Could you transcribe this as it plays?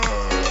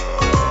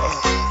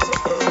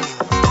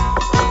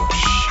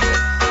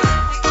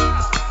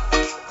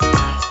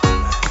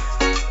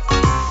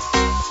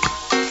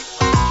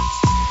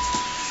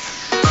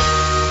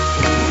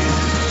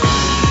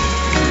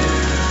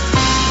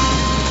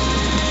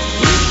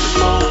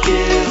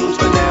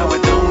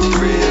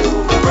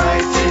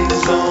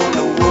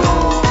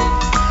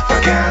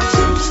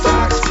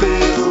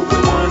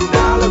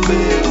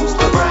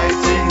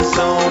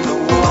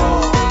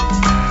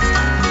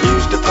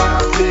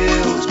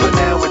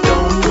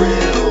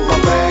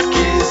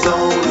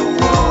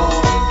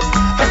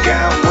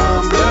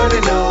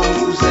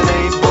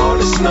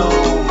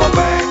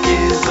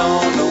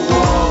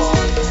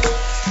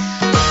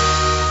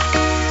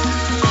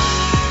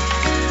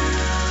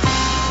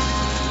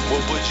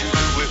What would you do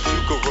if you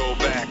could roll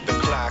back the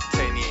clock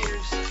 10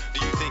 years?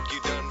 Do you think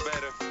you done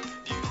better?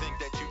 Do you think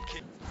that you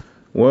can?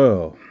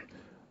 Well,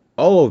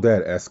 all of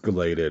that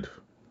escalated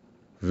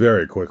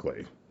very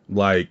quickly.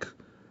 Like,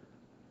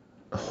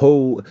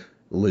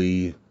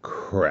 holy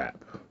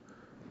crap.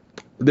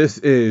 This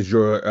is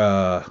your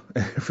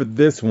for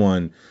this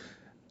one,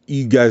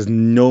 you guys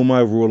know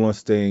my rule on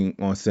saying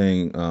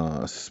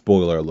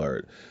spoiler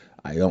alert.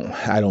 I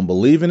don't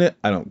believe in it.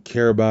 I don't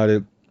care about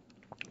it.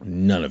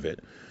 None of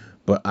it.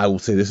 But I will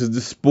say this is the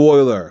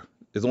spoiler.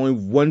 There's only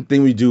one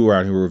thing we do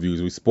around here with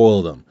reviews. We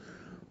spoil them.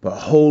 But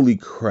holy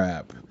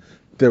crap.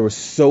 There was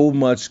so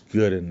much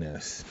good in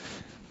this.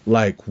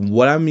 Like,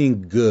 what I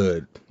mean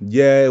good,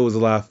 yeah, it was a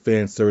lot of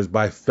fan service, but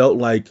I felt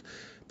like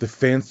the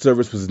fan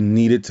service was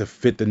needed to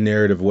fit the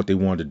narrative of what they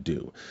wanted to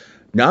do.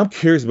 Now, I'm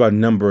curious about a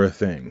number of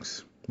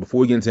things.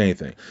 Before we get into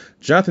anything,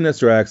 Jonathan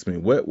Nestor asked me,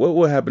 what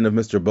would happen if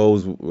Mr.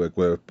 Bowes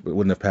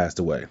wouldn't have passed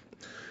away?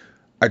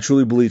 I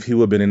truly believe he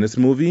would have been in this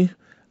movie.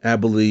 And I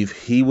believe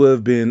he would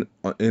have been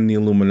in the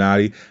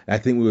Illuminati. And I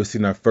think we would have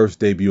seen our first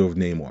debut of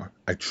Namor.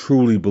 I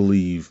truly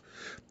believe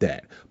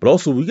that. But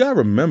also, we got to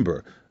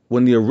remember,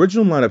 when the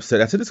original lineup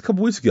said, I said this a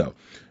couple weeks ago,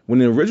 when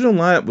the original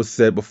lineup was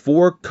said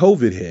before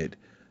COVID hit,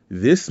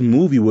 this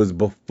movie was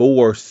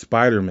before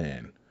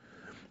Spider-Man.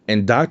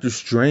 And Doctor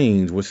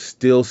Strange was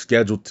still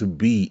scheduled to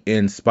be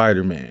in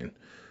Spider-Man.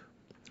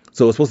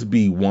 So it's supposed to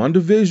be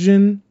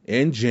WandaVision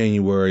in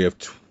January of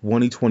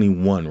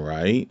 2021,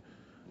 right?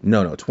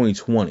 No,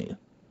 2020.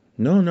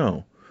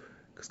 No.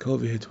 Because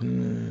COVID hit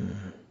 20...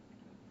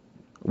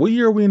 What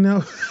year are we in now?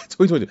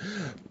 2020.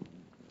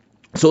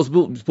 So it's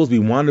supposed to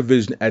be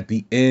WandaVision at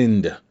the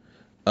end.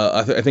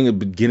 I think at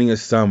the beginning of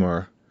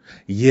summer.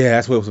 Yeah,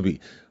 that's what it's supposed to be.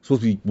 It's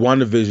supposed to be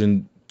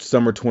WandaVision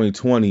summer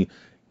 2020.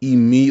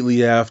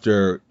 Immediately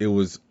after it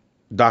was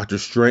Doctor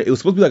Strange. It was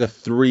supposed to be like a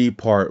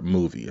 3-part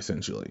movie,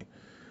 essentially.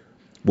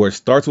 Where it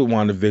starts with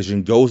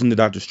WandaVision, goes into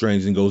Doctor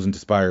Strange, and goes into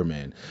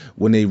Spider-Man.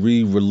 When they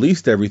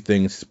re-released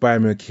everything,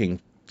 Spider-Man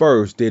came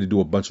first. They had to do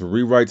a bunch of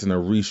rewrites and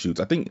reshoots.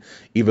 I think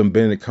even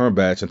Benedict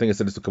Cumberbatch, I think I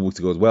said this a couple weeks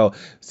ago as well,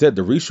 said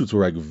the reshoots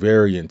were like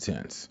very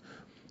intense.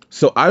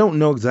 So I don't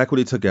know exactly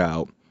what they took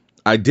out.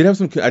 I did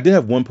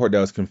have one part that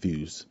was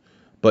confused,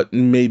 but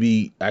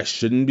maybe I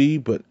shouldn't be.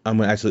 But I'm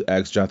gonna actually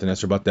ask Jonathan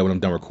Nestor about that when I'm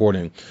done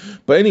recording.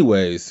 But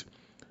anyways,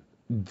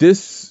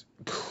 this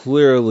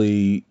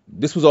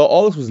was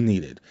all this was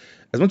needed.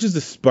 As much as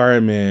the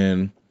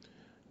Spider-Man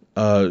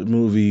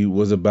movie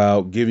was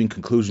about giving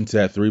conclusion to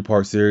that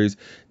 3-part series,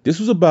 this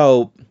was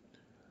about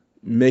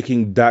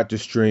making Doctor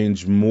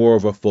Strange more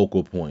of a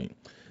focal point.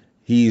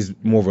 He's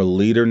more of a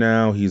leader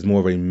now. He's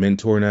more of a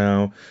mentor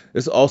now.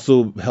 This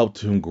also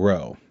helped him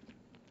grow.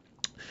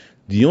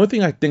 The only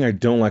thing I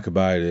don't like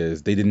about it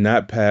is they did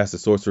not pass the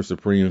Sorcerer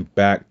Supreme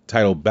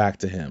title back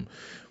to him,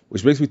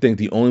 which makes me think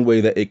the only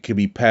way that it could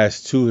be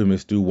passed to him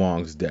is through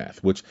Wong's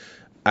death, which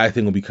I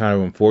think will be kind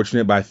of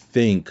unfortunate. But I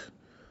think,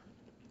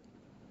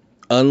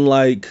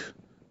 unlike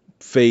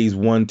phase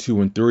 1,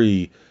 2, and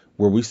 3,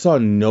 where we saw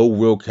no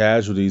real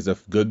casualties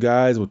of good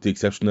guys, with the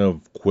exception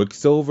of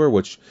Quicksilver,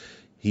 which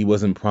he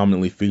wasn't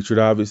prominently featured,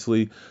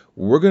 obviously,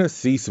 we're gonna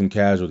see some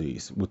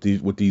casualties with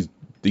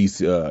these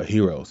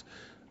heroes.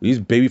 These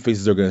baby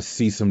faces are gonna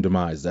see some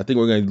demises. I think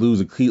we're gonna lose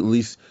at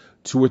least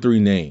 2 or 3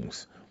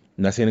 names.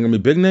 I'm not saying they're gonna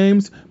be big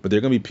names, but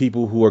they're gonna be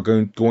people who are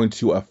going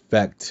to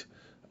affect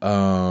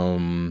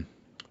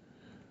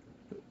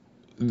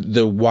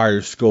the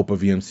wider scope of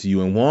the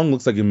MCU, and Wong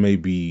looks like it may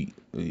be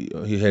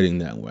heading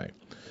that way.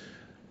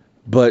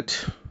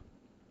 But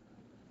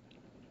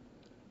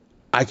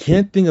I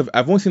can't think of.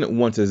 I've only seen it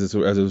once as it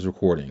was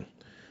recording.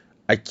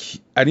 I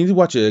need to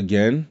watch it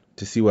again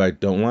to see what I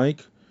don't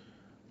like.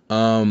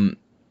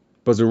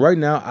 But so right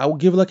now, I will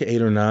give it like an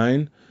 8 or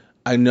 9.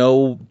 I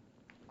know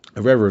I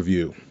read a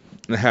review,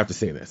 and I have to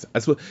say this.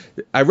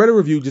 I read a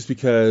review just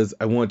because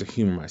I wanted to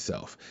humor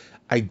myself.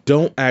 I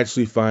don't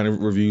actually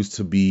find reviews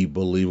to be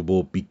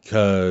believable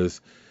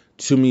because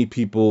too many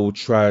people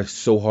try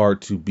so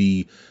hard to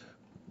be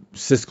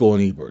Siskel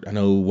and Ebert. I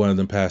know one of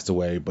them passed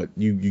away, but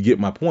you get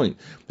my point.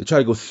 They try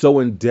to go so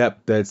in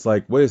depth that it's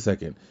like, wait a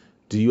second,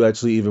 do you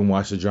actually even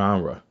watch the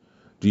genre?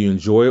 Do you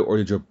enjoy it, or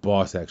did your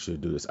boss actually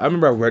do this? I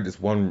remember I read this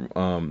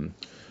one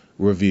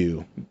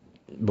review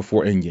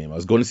before Endgame. I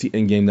was going to see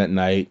Endgame that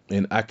night,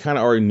 and I kind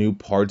of already knew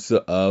parts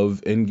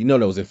of, and no,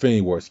 it was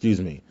Infinity War,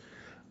 excuse me.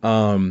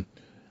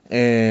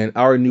 And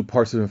I already knew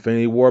parts of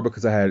Infinity War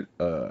because I had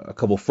a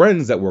couple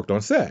friends that worked on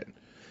set,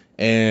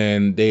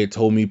 and they had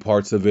told me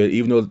parts of it,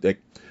 even though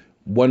like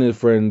one of the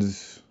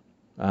friends,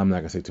 I'm not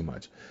gonna say too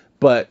much,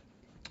 but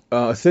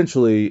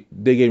essentially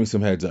they gave me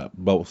some heads up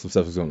about some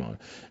stuff that's going on.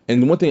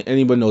 And the one thing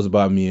anybody knows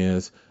about me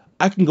is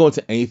I can go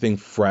into anything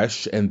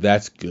fresh, and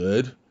that's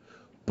good,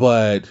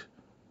 but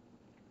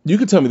you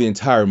can tell me the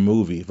entire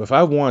movie. If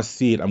I want to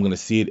see it, I'm going to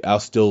see it. I'll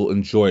still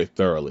enjoy it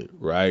thoroughly,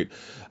 right?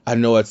 I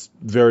know it's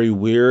very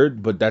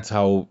weird, but that's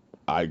how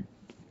I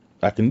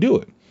can do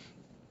it.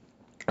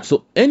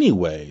 So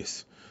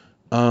anyways,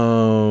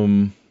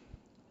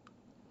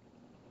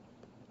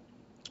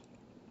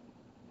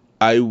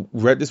 I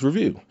read this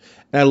review.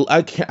 And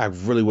I can't. I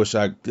really wish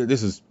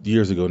this is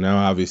years ago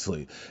now,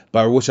 obviously, but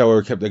I wish I would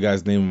have kept that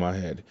guy's name in my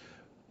head.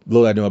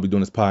 Little I know I'll be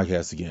doing this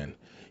podcast again.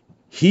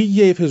 He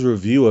gave his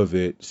review of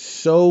it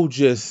so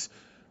just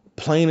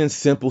plain and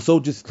simple.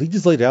 He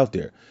just laid it out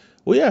there.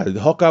 Well, yeah,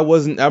 Hawkeye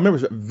wasn't. I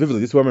remember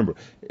vividly. This is what I remember.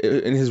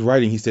 In his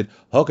writing, he said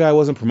Hawkeye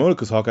wasn't promoted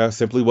because Hawkeye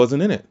simply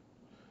wasn't in it.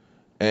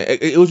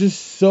 And it was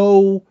just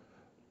so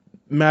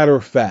matter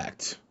of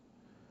fact.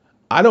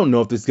 I don't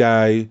know if this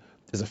guy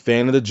is a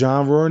fan of the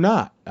genre or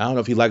not. I don't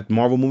know if he liked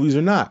Marvel movies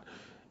or not.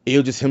 It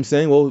was just him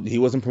saying, well, he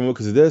wasn't promoted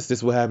because of this.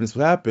 This what happened. This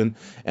what happened.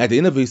 And at the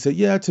end of it, he said,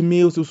 yeah, to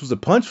me, this was a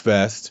punch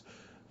fest.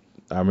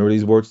 I remember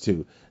these words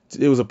too.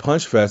 It was a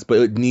punch fest, but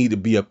it needed to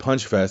be a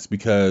punch fest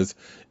because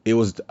it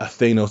was a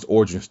Thanos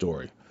origin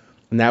story.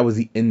 And that was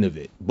the end of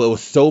it. But it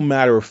was so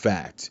matter of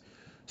fact,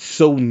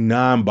 so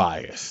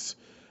non-biased.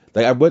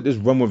 Like, I read this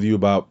Rum review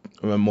about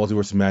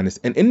Multiverse of Madness,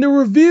 and in the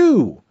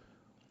review,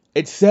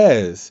 it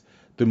says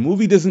the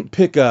movie doesn't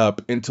pick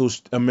up until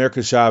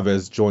America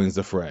Chavez joins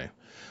the fray.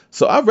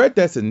 So I read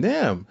that and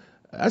damn,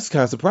 that's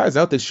kind of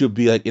surprising. I thought she'll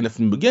be like in it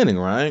from the beginning,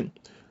 right?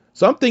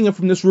 So I'm thinking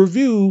from this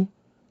review,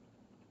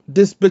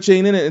 this bitch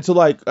ain't in it until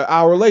like an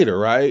hour later,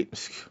 right?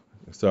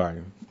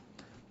 Sorry.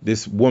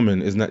 This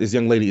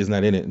young lady is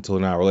not in it until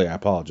an hour later. I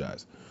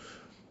apologize.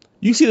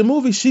 You see the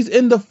movie, she's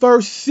in the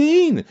first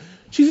scene.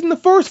 She's in the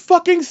first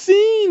fucking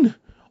scene.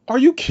 Are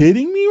you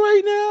kidding me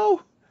right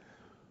now?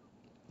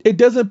 It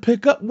doesn't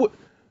pick up.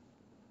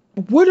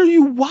 What are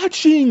you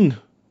watching?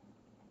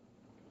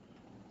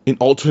 An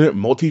alternate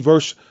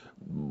multiverse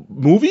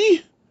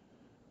movie?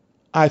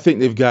 I think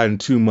they've gotten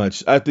too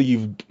much. I think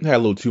you've had a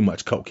little too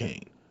much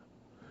cocaine.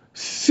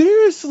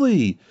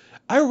 Seriously.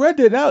 I read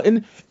that out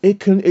and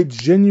it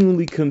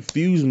genuinely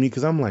confused me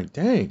because I'm like,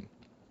 dang,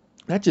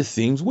 that just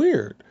seems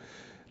weird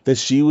that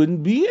she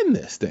wouldn't be in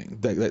this thing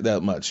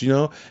that much, you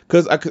know?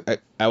 Because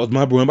I was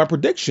one of my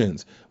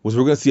predictions was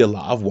we're going to see a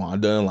lot of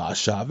Wanda and a lot of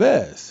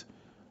Chavez.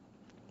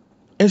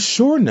 And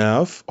sure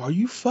enough, are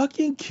you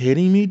fucking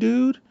kidding me,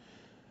 dude?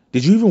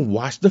 Did you even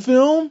watch the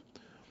film?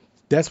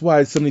 That's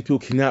why some of these people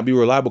cannot be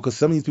reliable, because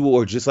some of these people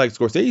are just like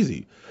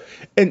Scorsese.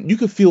 And you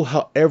can feel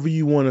however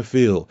you want to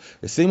feel.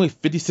 The same way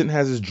 50 Cent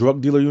has his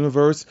drug dealer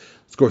universe,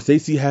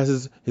 Scorsese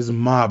has his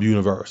mob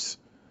universe.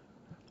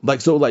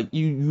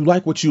 You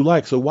like what you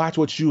like, so watch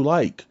what you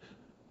like.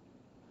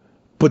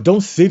 But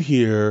don't sit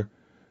here,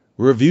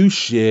 review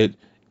shit,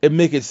 and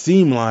make it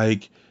seem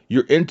like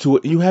you're into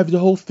it and you have the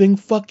whole thing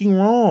fucking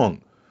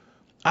wrong.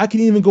 I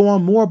can even go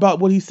on more about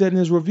what he said in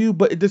his review,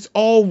 but it's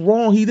all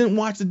wrong. He didn't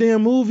watch the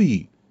damn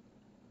movie.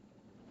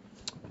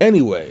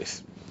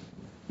 Anyways,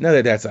 now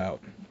that that's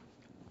out.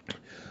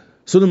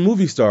 So the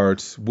movie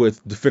starts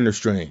with Defender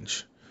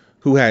Strange,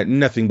 who had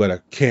nothing but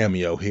a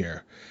cameo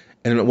here.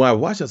 And when I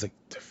watched it, I was like,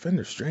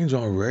 Defender Strange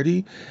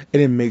already?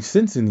 And it made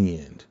sense in the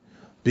end.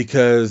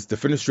 Because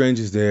Defender Strange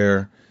is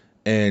there,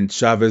 and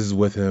Chavez is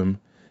with him,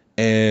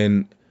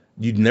 and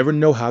you never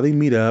know how they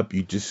meet up.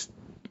 You just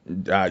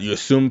you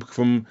assume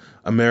from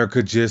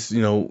America just,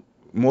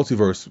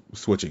 multiverse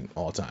switching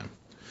all the time.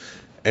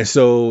 And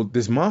so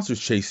this monster's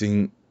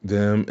chasing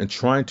them and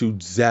trying to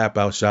zap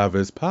out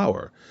Chavez's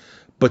power.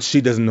 But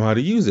she doesn't know how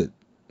to use it.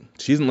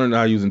 She hasn't learned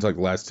how to use it until like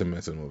the last 10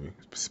 minutes of the movie.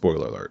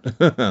 Spoiler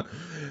alert.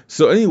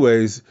 So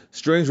anyways,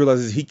 Strange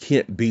realizes he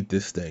can't beat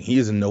this thing. He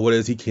doesn't know what it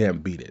is. He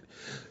can't beat it.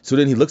 So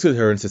then he looks at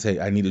her and says, hey,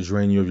 I need to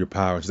drain you of your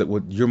power. And she's like,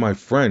 well, you're my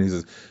friend. He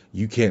says,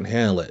 you can't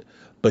handle it.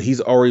 But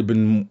he's already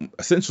been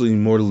essentially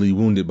mortally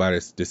wounded by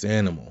this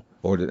animal.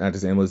 Or not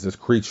this animal, it's this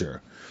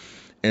creature.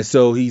 And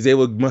so he's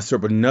able to muster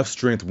up enough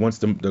strength once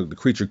the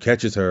creature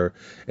catches her.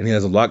 And he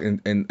has a lock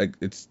and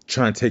it's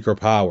trying to take her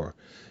power.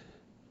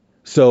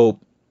 So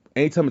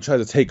anytime it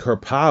tries to take her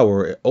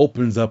power, it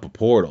opens up a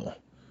portal.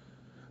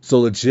 So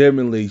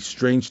legitimately,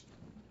 Strange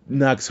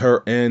knocks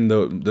her and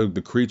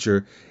the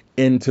creature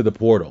into the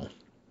portal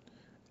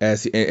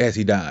as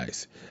he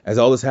dies. As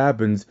all this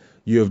happens,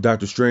 you have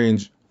Doctor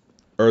Strange,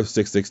 Earth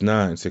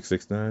 616,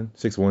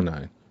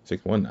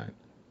 616,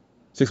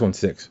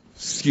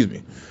 excuse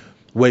me,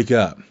 wake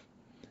up.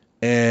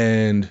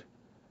 And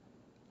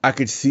I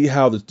could see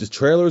how the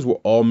trailers were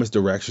all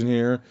misdirection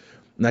here.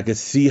 And I could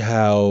see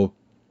how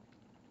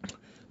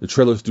the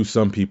trailers threw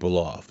some people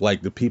off.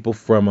 Like the people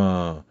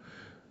from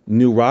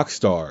New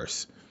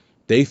Rockstars.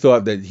 They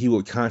thought that he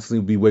would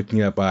constantly be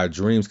waking up out of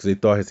dreams because they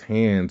thought his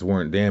hands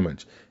weren't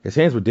damaged. His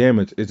hands were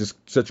damaged. It's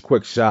just such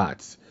quick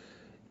shots.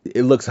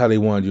 It looks how they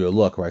wanted you to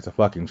look, right? It's a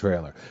fucking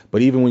trailer.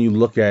 But even when you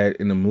look at it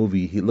in the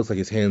movie, he looks like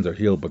his hands are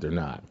healed, but they're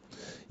not.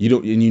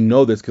 And you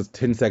know this because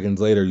 10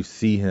 seconds later you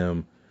see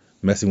him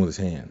messing with his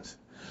hands.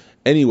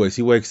 Anyways,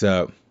 he wakes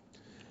up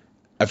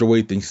after what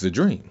he thinks is a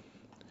dream.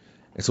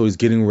 And so he's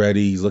getting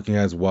ready. He's looking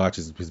at his watch,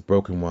 his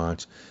broken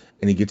watch,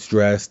 and he gets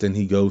dressed and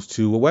he goes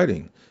to a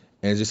wedding.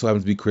 And it just so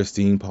happens to be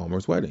Christine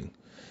Palmer's wedding.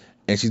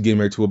 And she's getting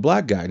married to a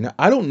black guy. Now,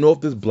 I don't know if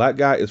this black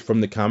guy is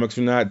from the comics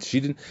or not.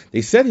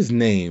 They said his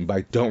name, but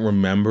I don't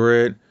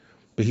remember it.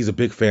 But he's a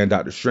big fan of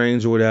Doctor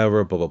Strange or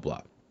whatever, blah, blah,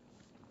 blah.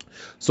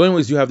 So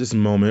anyways, you have this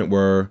moment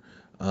where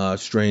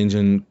Strange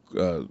and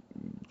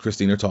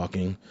Christine are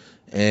talking,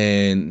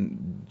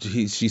 and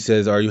she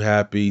says, "Are you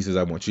happy?" He says,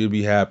 "I want you to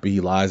be happy." He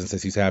lies and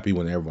says he's happy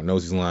when everyone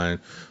knows he's lying.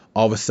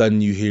 All of a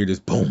sudden, you hear this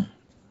boom,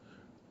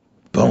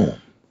 boom,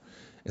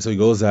 and so he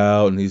goes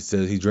out and he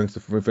says he drinks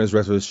the rest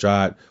of his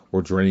shot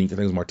or drink. I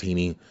think it was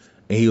martini,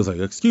 and he was like,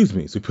 "Excuse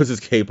me." So he puts his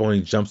cape on,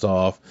 he jumps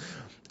off,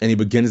 and he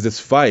begins this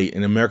fight.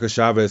 And America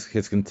Chavez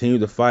has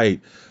continued to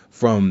fight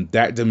from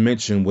that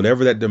dimension,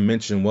 whatever that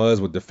dimension was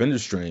with Defender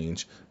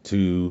Strange,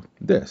 to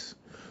this.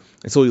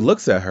 And so he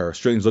looks at her,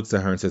 Strange looks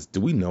at her and says,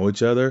 "Do we know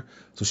each other?"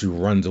 So she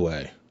runs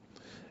away.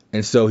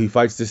 And so he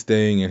fights this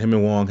thing, and him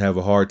and Wong have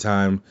a hard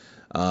time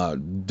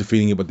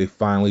defeating it, but they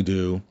finally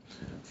do.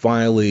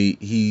 Finally,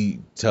 he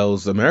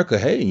tells America,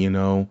 "Hey,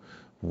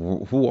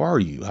 who are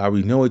you? How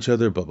we know each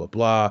other, blah, blah,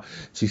 blah."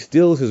 She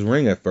steals his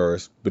ring at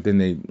first, but then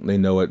they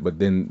know it, but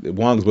then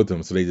Wong's with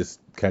him, so they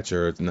just catch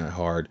her. It's not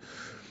hard.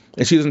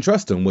 And she doesn't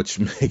trust him, which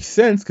makes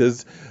sense,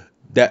 because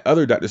that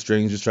other Doctor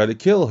Strange just tried to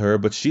kill her,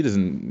 but she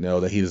doesn't know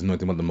that he doesn't know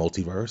anything about the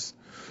multiverse.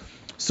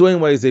 So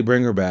anyways, they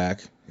bring her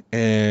back,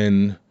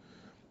 and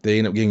they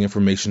end up getting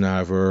information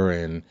out of her,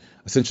 and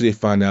essentially they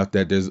find out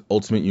that there's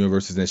alternate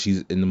universes and that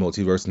she's in the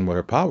multiverse and what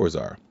her powers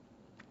are.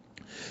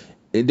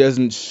 It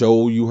doesn't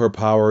show you her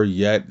power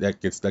yet.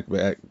 That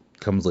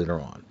comes later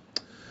on.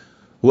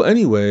 Well,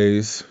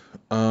 anyways,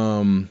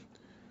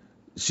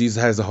 she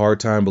has a hard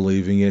time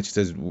believing it. She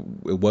says it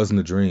wasn't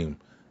a dream.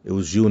 It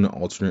was you in an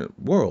alternate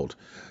world.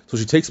 So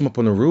she takes him up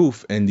on the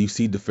roof, and you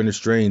see Defender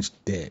Strange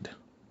dead.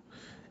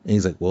 And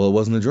he's like, "Well, it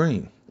wasn't a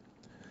dream."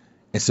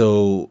 And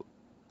so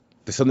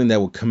there's something that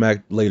will come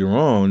back later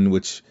on,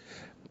 which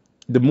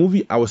the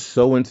movie I was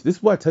so into. This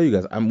is what I tell you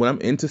guys. When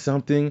I'm into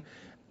something,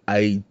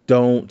 I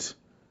don't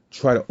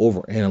try to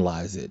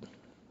overanalyze it.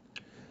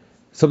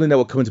 Something that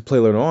will come into play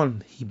later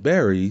on, he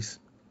buries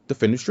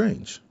Defender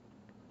Strange.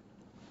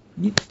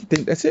 You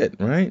think that's it,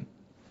 right?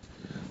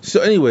 So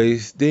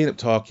anyways, they end up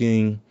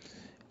talking,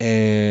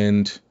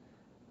 and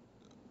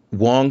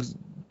Wong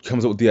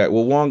comes up with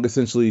Wong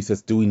essentially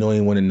says, "Do we know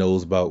anyone that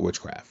knows about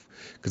witchcraft?"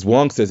 Because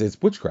Wong says it's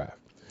witchcraft.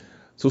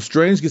 So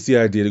Strange gets the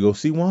idea to go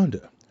see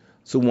Wanda.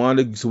 So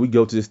we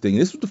go to this thing.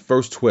 This was the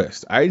first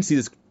twist. I didn't see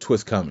this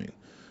twist coming.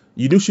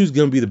 You knew she was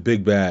gonna be the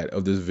big bad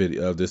of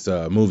this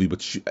movie,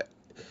 but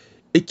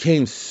it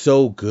came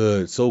so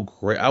good, so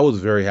great. I was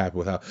very happy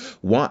with how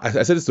I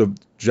said this to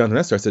Jonathan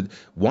Nestor. I said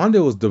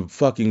Wanda was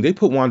they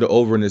put Wanda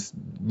over in this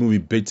movie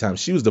big time.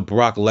 She was the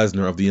Brock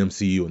Lesnar of the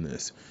MCU in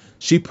this.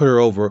 They put her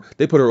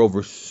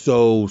over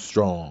so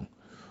strong.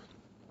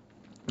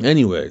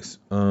 Anyways,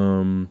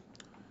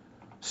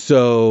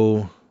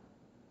 so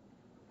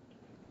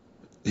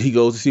he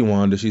goes to see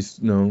Wanda. She's,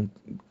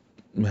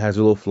 has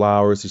her little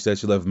flowers. She said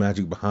she left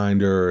magic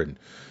behind her and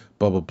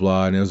blah, blah,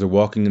 blah. And as they're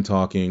walking and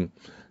talking,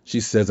 she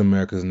says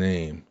America's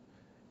name.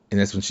 And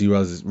that's when she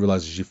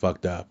realizes she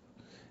fucked up.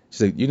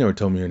 She's like, "You never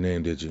told me your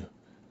name, did you?"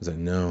 He's like,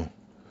 "No."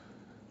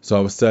 So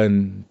all of a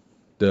sudden,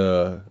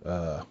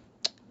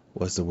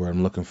 what's the word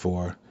I'm looking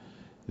for?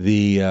 What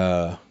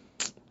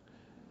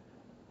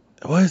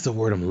is the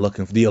word I'm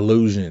looking for? The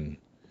illusion.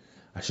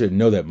 I should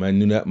know that. My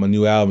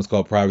new album is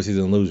called Privacy is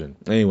an Illusion.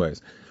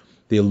 Anyways,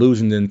 the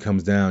illusion then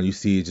comes down. You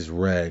see it just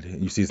red.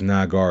 You see it's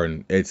not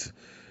garden. It's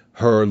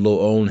her little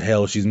own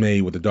hell she's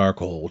made with the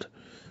Darkhold.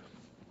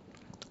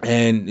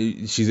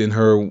 And she's in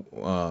her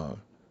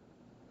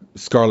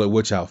Scarlet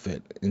Witch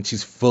outfit. And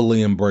she's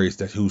fully embraced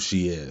that's who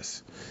she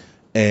is.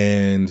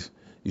 And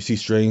you see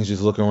Strange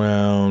just looking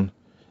around.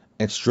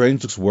 And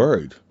Strange looks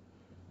worried.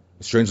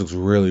 Strange looks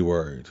really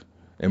worried,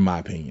 in my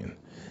opinion.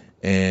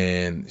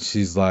 And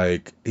he's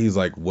like,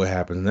 "What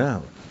happens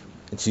now?"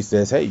 And she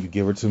says, "Hey, you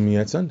give her to me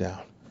at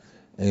sundown."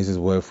 And he says,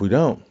 "What if we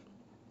don't?"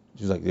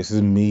 She's like, "This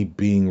is me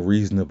being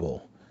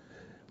reasonable."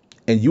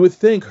 And you would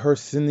think her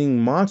sending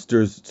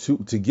monsters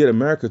to get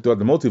America throughout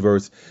the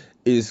multiverse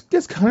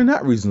gets kind of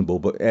not reasonable.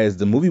 But as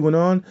the movie went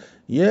on,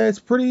 yeah, it's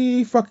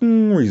pretty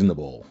fucking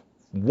reasonable.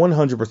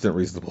 100%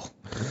 reasonable.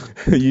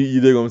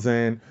 you dig what I'm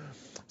saying?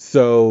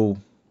 So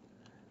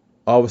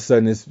all of a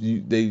sudden,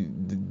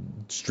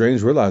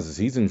 Strange realizes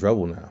he's in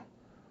trouble now.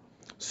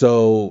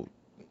 So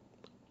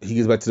he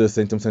gets back to the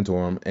Sanctum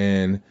Sanctorum,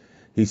 and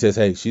he says,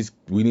 "Hey,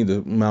 we need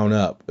to mount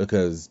up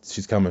because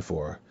she's coming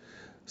for her."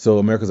 So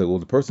America's like, "Well,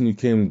 the person you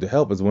came to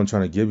help is the one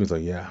trying to give you." He's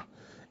like, "Yeah."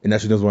 And now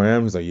she knows where I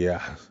am. He's like,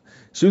 "Yeah."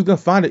 She was going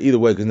to find it either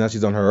way because now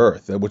she's on her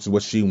Earth, which is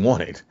what she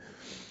wanted.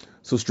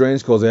 So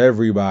Strange calls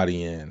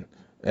everybody in.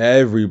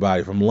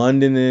 Everybody from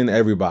London in,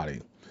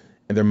 everybody.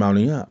 And they're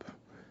mounting up.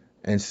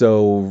 And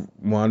so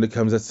Wanda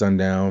comes at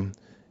sundown.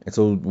 And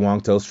so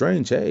Wong tells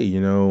Strange, "Hey,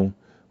 watch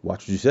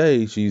what you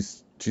say.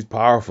 She's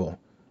powerful."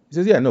 He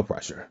says, "Yeah, no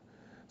pressure."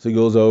 So he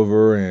goes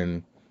over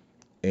and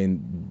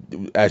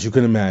as you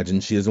can imagine,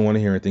 she doesn't want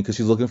to hear anything because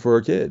she's looking for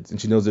her kids. And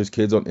she knows there's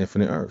kids on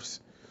infinite Earths.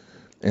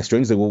 And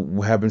Strange's like, "Well,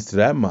 what happens to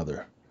that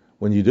mother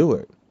when you do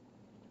it?"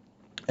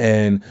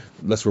 And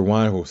let's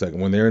rewind for a second.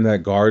 When they're in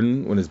that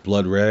garden, when it's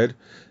blood red,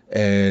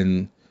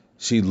 and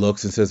she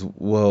looks and says,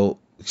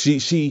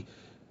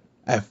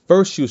 at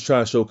first she was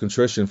trying to show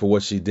contrition for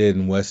what she did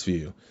in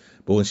Westview.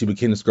 But when she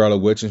became the Scarlet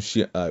Witch and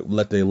she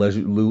let the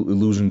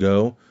illusion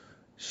go,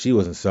 she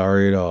wasn't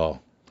sorry at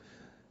all.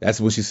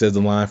 That's when she says the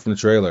line from the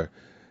trailer.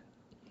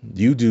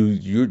 You do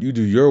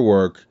your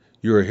work.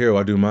 You're a hero.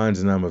 I do mine,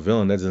 and I'm a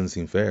villain. That doesn't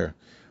seem fair.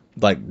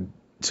 Like,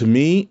 to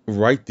me,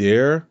 right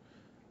there,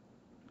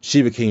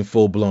 she became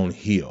full blown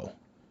heel.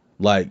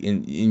 Like,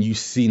 and you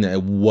seen that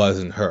it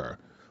wasn't her.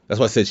 That's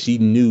why I said she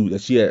knew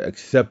that she had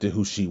accepted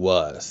who she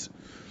was.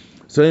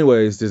 So,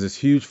 anyways, there's this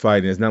huge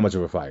fight, and it's not much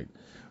of a fight.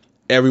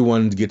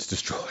 Everyone gets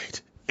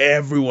destroyed.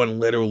 Everyone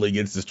literally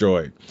gets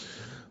destroyed.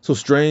 So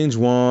Strange,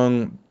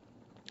 Wong,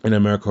 and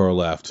America are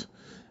left,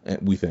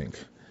 we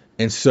think.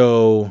 And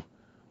so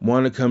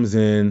Wanda comes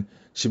in,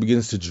 she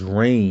begins to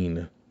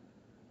drain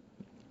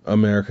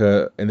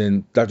America, and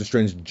then Doctor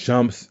Strange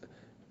jumps,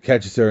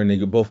 catches her, and they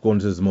both go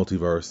into this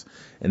multiverse.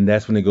 And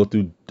that's when they go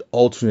through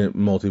alternate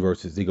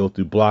multiverses. They go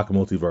through block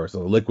multiverse,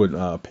 or liquid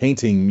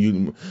painting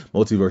mutant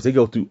multiverse. They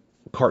go through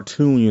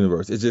cartoon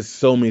universe. It's just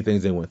so many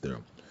things they went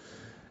through.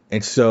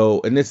 And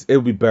so, and it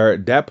would be better.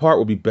 That part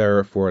would be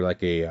better for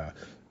like a,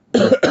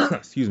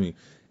 excuse me,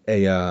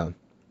 a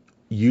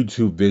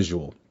YouTube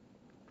visual.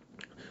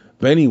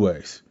 But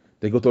anyways,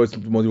 they go through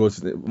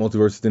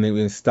multiverse, then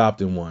they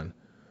stopped in one,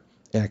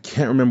 and I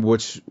can't remember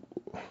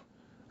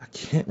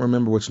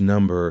which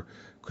number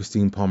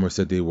Christine Palmer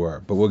said they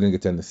were, but we're gonna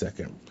get to that in a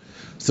second.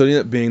 So they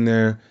end up being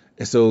there,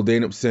 and so they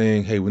end up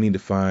saying, "Hey, we need to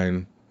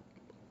find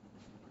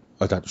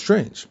a Doctor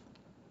Strange."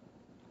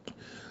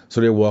 So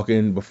they walk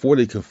in. Before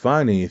they can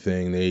find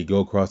anything, they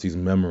go across these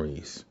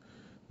memories.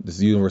 This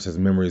universe has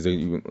memories.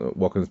 They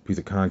walk on this piece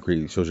of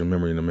concrete. It shows your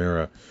memory in the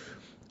mirror.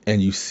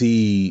 And you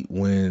see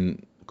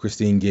when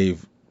Christine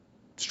gave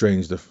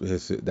Strange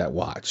that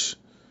watch.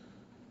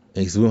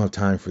 And he says, "We don't have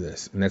time for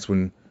this." And that's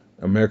when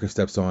America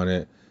steps on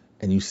it.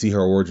 And you see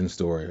her origin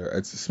story.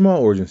 It's a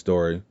small origin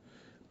story.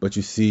 But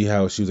you see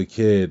how she was a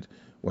kid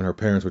when her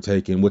parents were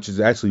taken, which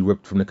is actually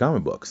ripped from the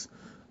comic books.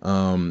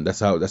 That's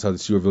how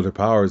she revealed her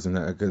powers, and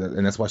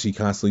that's why she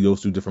constantly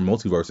goes through different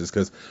multiverses,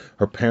 because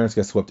her parents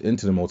get swept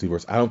into the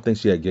multiverse. I don't think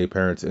she had gay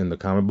parents in the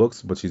comic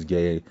books, but she's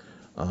gay,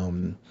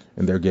 and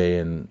they're gay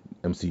in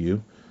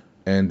MCU,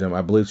 and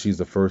I believe she's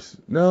the first.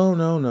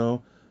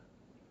 No,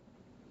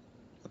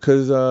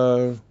 because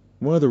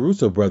one of the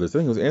Russo brothers, I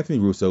think it was Anthony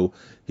Russo,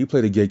 he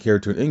played a gay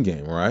character in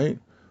Endgame, right?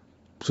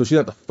 So she's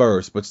not the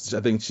first, but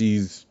I think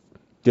she's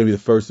gonna be the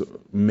first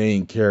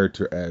main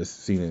character as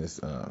seen as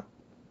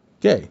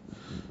gay,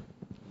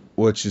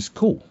 which is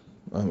cool.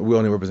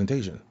 Real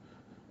representation,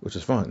 which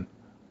is fun.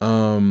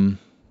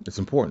 It's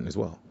important as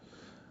well.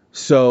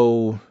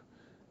 So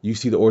you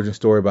see the origin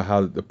story about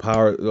how the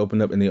power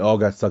opened up and they all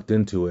got sucked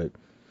into it,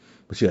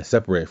 but she got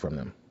separated from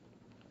them.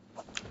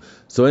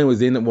 So anyways,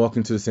 they end up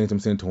walking to the Sanctum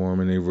Sanctorum,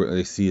 and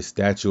they see a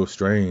statue of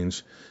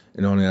Strange,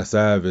 and on the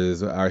outside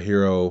is our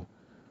hero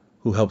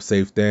who helped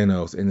save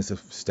Thanos, and it's a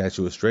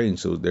statue of Strange,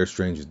 so their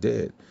Strange is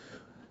dead.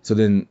 So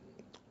then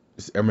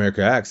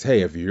America asks,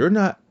 "Hey, if you're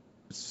not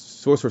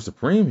Sorcerer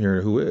Supreme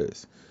here, who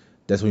is?"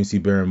 That's when you see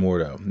Baron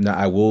Mordo. Now,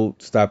 I will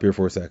stop here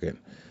for a second.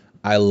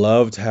 I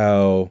loved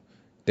how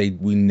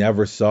we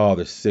never saw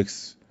the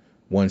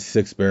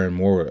 616 Baron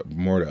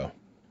Mordo.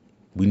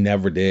 We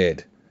never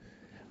did.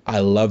 I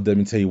loved it. Let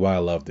me tell you why I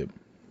loved it.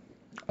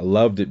 I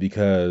loved it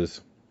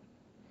because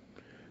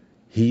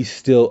he's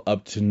still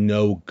up to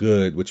no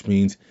good, which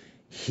means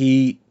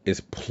he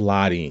is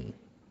plotting.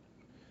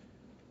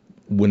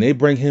 When they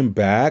bring him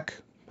back,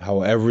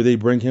 however they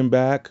bring him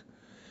back,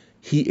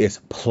 he is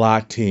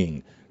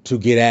plotting to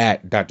get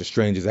at Doctor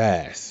Strange's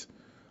ass.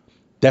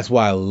 That's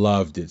why I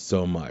loved it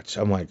so much.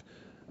 I'm like,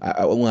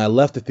 when I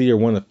left the theater,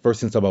 one of the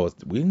first things I thought was,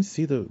 we didn't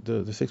see the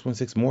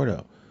 616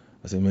 Mordo.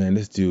 I said, man,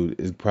 this dude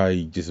is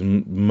probably just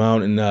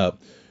mounting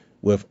up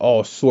with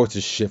all sorts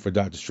of shit for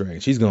Doctor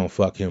Strange. He's going to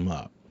fuck him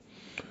up.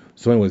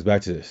 So anyways,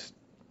 back to this.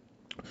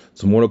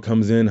 So Mordo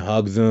comes in,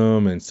 hugs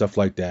him, and stuff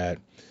like that.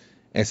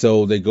 And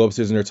so they go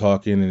upstairs and they're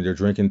talking and they're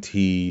drinking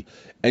tea.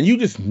 And you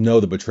just know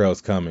the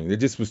betrayal's coming. It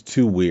just was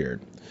too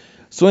weird.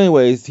 So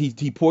anyways,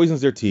 he poisons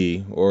their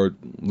tea, or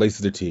laces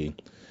their tea.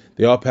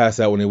 They all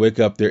pass out. When they wake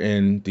up, they're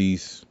in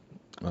these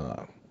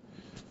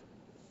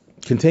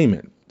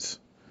containments.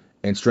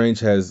 And Strange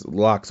has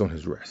locks on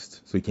his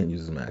wrist, so he can't use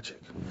his magic.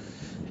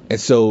 And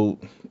so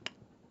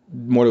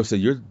Mordo said,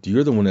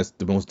 you're the one that's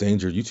the most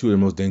danger. You two are the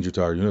most danger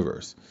to our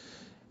universe.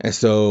 And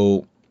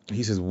so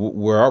he says,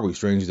 where are we?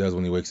 Strange does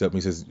when he wakes up. And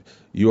he says,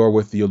 you are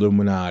with the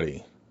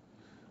Illuminati.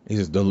 He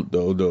says, the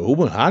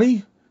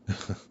Illuminati?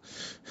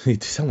 He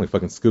sounds like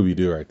fucking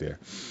Scooby-Doo right there.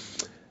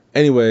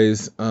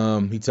 Anyways,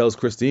 he tells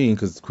Christine,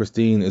 because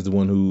Christine is the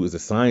one who is a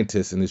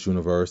scientist in this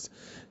universe.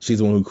 She's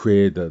the one who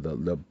created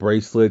the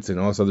bracelets and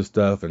all this other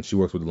stuff, and she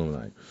works with the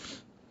Illuminati.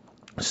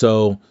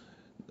 So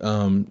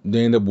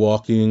they end up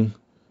walking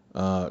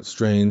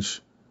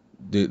Strange.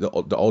 The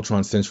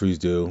Ultron Sentries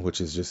do,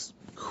 which is just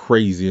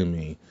crazy to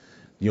me.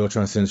 The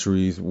Ultron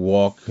Sentries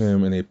walk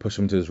him, and they push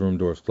him to his room,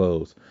 doors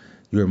closed.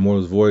 You hear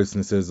Mordo's voice,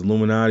 and it says,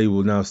 Illuminati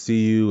will now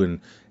see you, and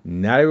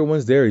not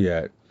everyone's there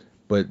yet.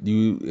 But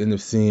you end up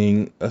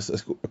seeing a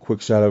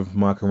quick shot of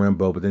Monica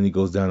Rambeau, but then he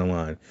goes down the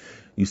line.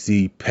 You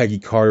see Peggy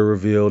Carter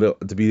revealed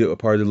to be a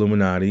part of the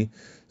Illuminati,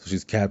 so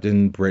she's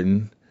Captain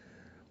Britain.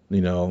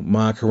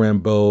 Monica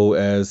Rambeau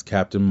as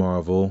Captain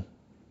Marvel.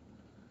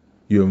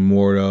 You have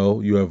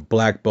Mordo. You have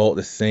Black Bolt,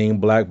 the same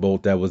Black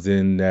Bolt that was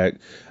in that.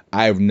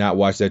 I have not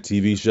watched that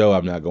TV show.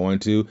 I'm not going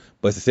to,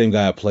 but it's the same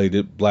guy that played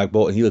it, Black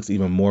Bolt, and he looks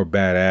even more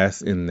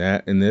badass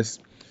in this.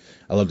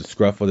 I love the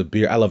scruff of the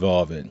beard. I love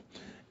all of it.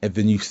 And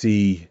then you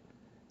see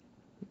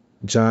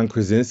John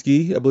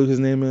Krasinski, I believe his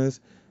name is,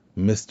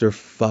 Mr.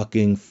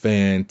 fucking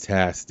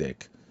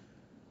Fantastic.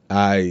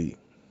 Oh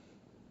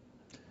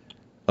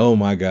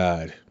my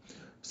God.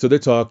 So they're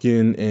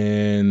talking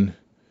and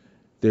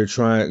they're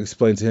trying to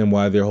explain to him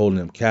why they're holding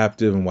him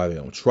captive and why they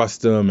don't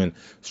trust him. And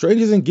Strange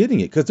isn't getting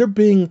it because they're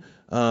being,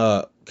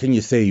 can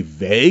you say,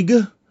 vague?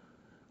 And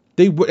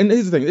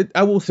here's the thing,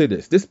 I will say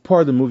this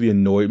part of the movie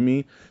annoyed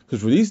me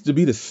because for these to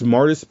be the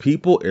smartest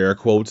people, air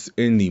quotes,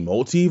 in the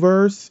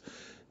multiverse,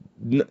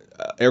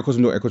 air quotes,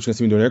 no air quotes, you can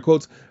see me doing air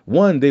quotes.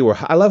 One,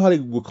 I love how they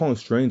were calling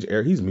Strange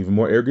he's even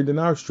more arrogant than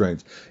our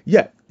Strange.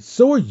 Yeah,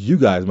 so are you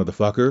guys,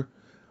 motherfucker.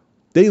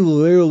 They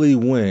literally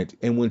went,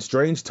 and when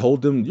Strange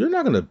told them, you're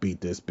not going to beat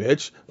this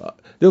bitch,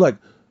 they're like,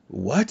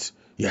 what?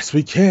 Yes,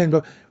 we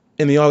can.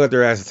 And they all got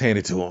their asses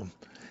handed to them.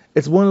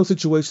 It's one of those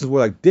situations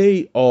where, like,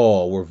 they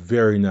all were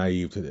very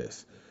naive to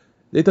this.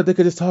 They thought they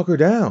could just talk her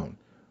down.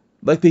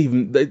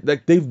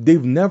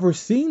 They've never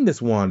seen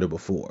this Wanda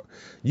before.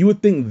 You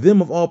would think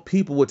them of all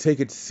people would take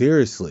it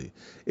seriously.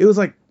 It was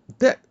like,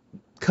 that,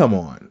 come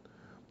on.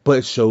 But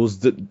it shows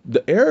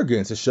the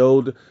arrogance. It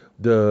showed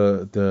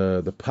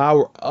the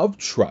power of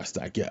trust,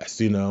 I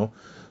guess,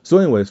 So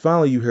anyways,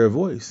 finally you hear a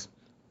voice.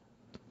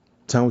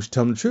 Tell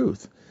them the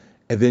truth.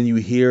 And then you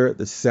hear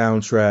the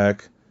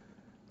soundtrack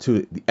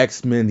to the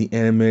X-Men, the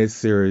animated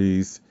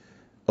series.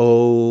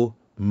 Oh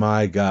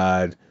my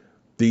God.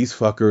 These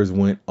fuckers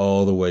went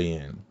all the way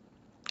in.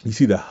 You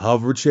see the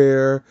hover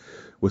chair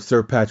with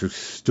Sir Patrick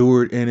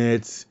Stewart in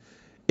it.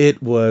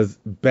 It was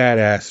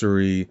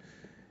badassery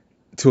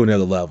to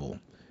another level.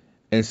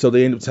 And so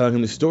they end up telling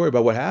him the story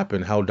about what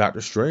happened, how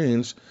Doctor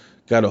Strange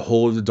got a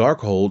hold of the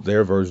Darkhold,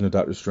 their version of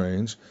Doctor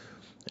Strange,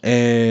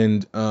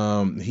 and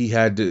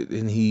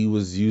he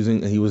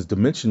was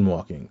dimension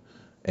walking,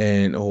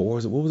 and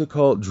what was it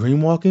called,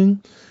 dream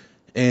walking,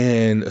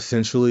 and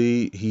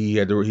essentially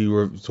he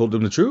told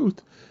them the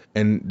truth,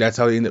 and that's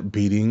how they ended up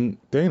beating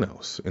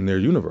Thanos in their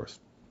universe.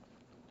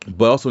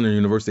 But also in their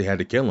universe, they had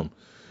to kill him,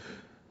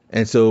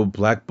 and so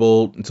Black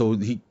Bolt,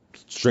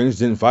 Strange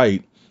didn't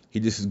fight. He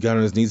just got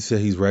on his knees and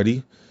said he's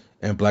ready,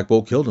 and Black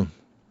Bolt killed him.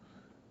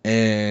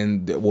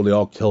 And, well, they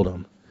all killed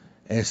him.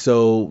 And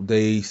so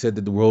they said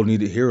that the world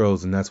needed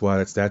heroes, and that's why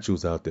that statue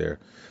was out there.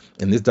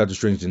 And this Doctor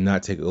Strange did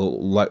not take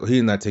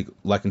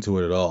liking to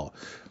it at all.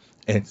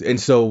 And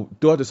so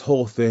throughout this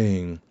whole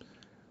thing,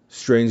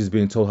 Strange is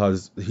being told how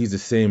he's the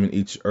same in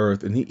each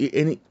Earth.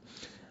 And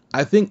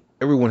I think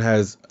everyone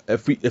has,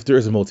 if there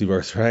is a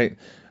multiverse, right?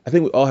 I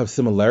think we all have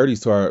similarities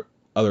to our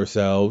other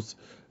selves.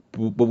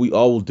 But we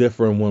all will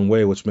differ in one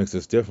way, which makes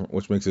us different,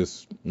 which makes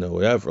us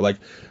whatever. Like,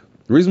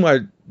 the reason why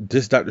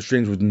this Doctor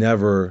Strange was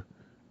never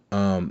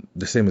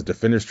the same as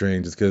Defender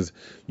Strange is because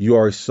you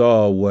already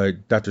saw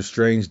what Doctor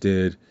Strange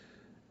did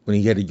when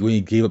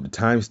he gave up the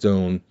Time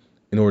Stone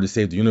in order to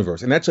save the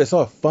universe. And actually, I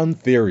saw a fun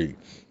theory.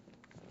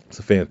 It's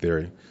a fan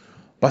theory.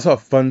 But I saw a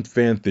fun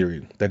fan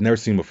theory that I'd never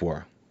seen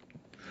before.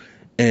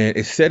 And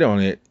it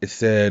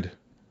said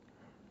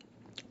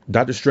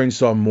Doctor Strange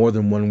saw more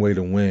than one way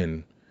to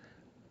win,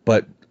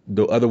 but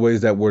the other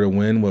ways that were to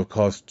win would have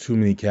cost too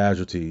many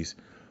casualties.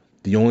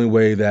 The only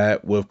way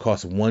that would have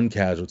cost one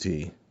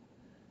casualty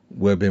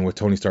would have been with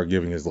Tony Stark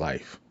giving his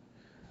life.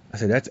 I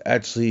said, that's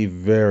actually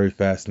very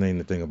fascinating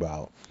to think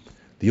about.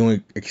 The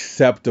only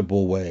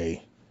acceptable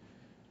way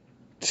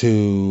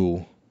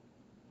to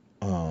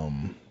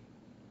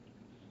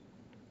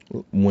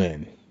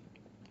win.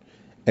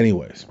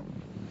 Anyways,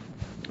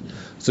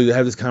 so you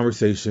have this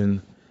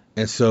conversation,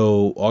 and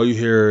so all you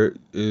hear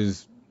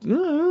is,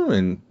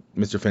 and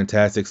Mr.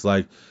 Fantastic's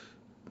like,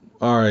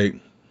 all right,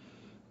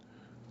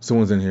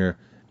 someone's in here.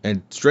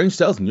 And Strange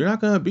tells him, you're not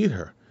going to beat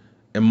her.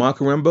 And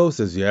Monica Rambeau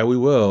says, yeah, we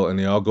will. And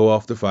they all go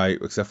off to fight,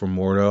 except for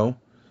Mordo.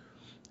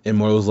 And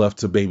Mordo's left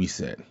to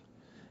babysit.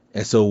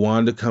 And so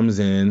Wanda comes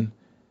in.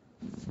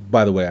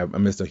 By the way, I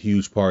missed a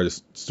huge part of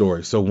the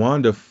story. So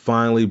Wanda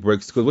finally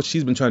breaks, because what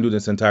she's been trying to do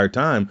this entire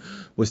time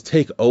was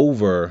take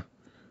over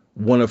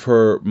one of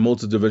her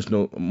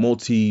multi-versional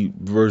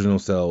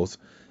cells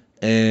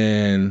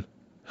and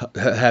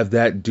have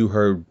that do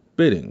her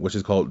bidding, which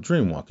is called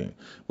dream walking,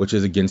 which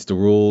is against the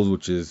rules,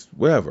 which is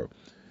whatever.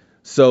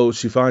 So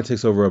she finally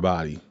takes over her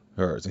body,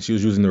 hers, and she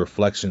was using the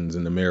reflections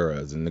in the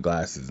mirrors and the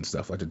glasses and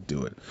stuff like to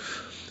do it.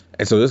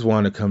 And so this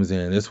Wanda comes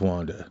in. This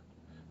Wanda,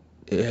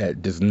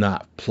 does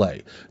not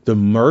play. The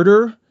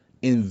murder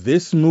in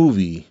this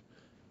movie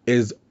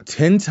is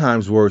 10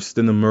 times worse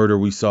than the murder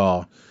we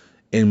saw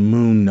in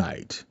Moon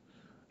Knight,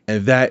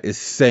 and that is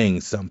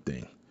saying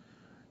something.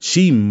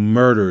 She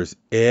murders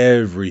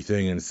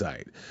everything in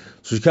sight.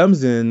 So she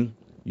comes in,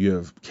 you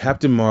have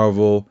Captain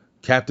Marvel,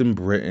 Captain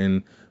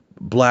Britain,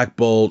 Black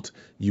Bolt,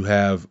 you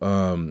have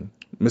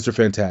Mr.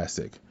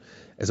 Fantastic.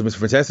 And so Mr.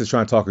 Fantastic is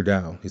trying to talk her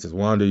down. He says,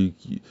 Wanda,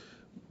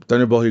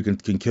 Thunderbolt here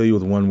can kill you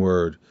with one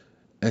word.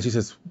 And she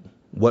says,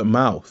 what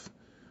mouth?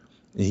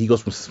 And he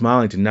goes from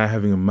smiling to not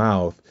having a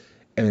mouth.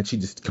 And then she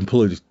just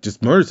completely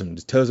just murders him,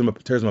 just tears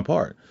him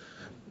apart.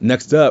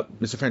 Next up,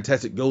 Mr.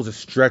 Fantastic goes to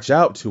stretch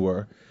out to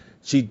her.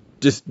 She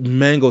just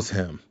mangles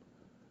him.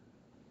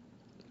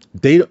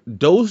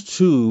 Those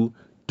two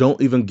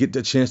don't even get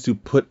the chance to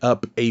put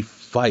up a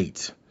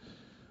fight.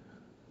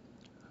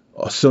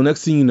 So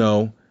next thing you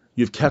know,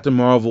 you have Captain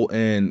Marvel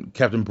and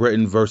Captain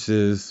Britain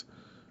versus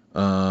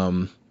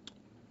Wanda.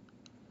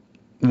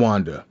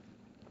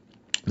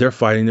 They're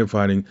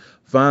fighting.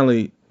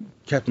 Finally,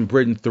 Captain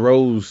Britain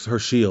throws her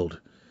shield,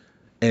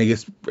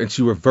 and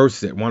she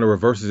reverses it. Wanda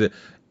reverses it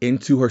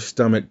into her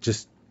stomach,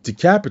 just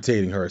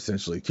decapitating her,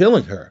 essentially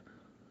killing her.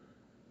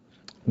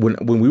 When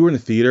we were in the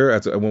theater,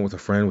 I went with a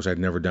friend, which I'd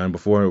never done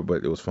before,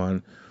 but it was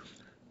fun.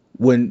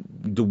 When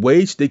the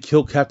way they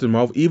killed Captain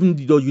Marvel, even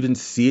though you didn't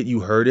see it,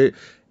 you heard it.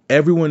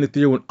 Everyone in the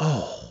theater went,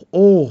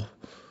 oh.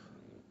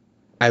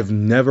 I've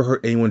never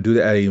heard anyone do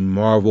that at a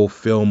Marvel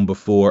film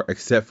before,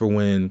 except for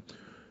when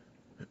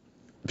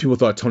people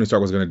thought Tony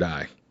Stark was going to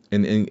die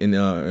in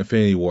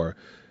Infinity War.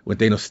 When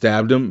Thanos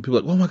stabbed him, people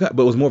were like, oh my God.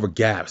 But it was more of a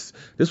gasp.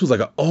 This was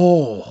like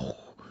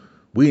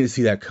we didn't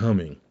see that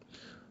coming.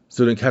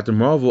 So then Captain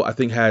Marvel, I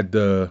think, had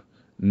the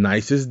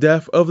nicest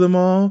death of them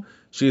all.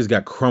 She just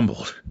got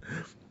crumbled.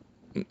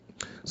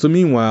 So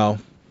meanwhile,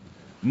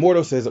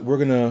 Mordo says that we're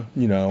going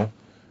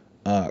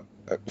to,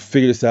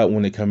 figure this out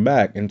when they come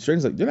back. And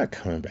Strange's like, they're not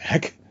coming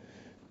back.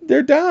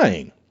 They're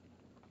dying.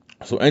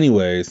 So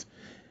anyways,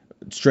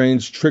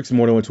 Strange tricks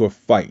Mordo into a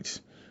fight,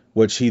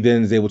 which he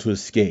then is able to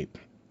escape.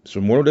 So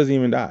Mordo doesn't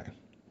even die.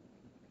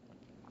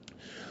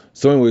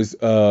 So anyways,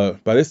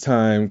 by this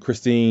time,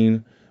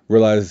 Christine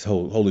realizes,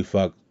 holy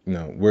fuck,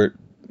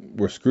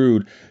 we're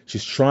screwed.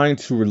 She's trying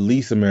to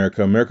release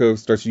America. America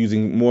starts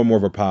using more and more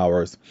of her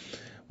powers.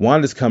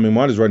 Wanda's coming.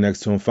 Wanda's right next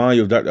to him.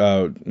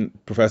 Finally,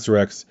 Professor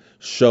X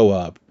show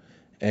up.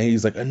 And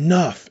he's like,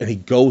 enough. And he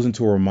goes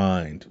into her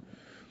mind.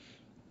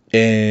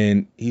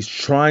 And he's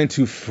trying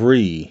to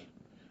free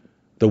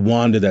the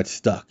Wanda that's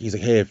stuck. He's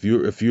like, hey, if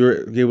you're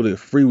able to get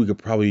free, we could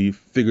probably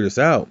figure this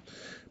out.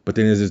 But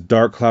then there's this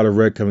dark cloud of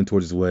red coming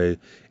towards his way.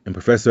 And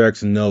Professor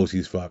X knows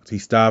he's fucked. He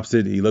stops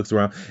it. He looks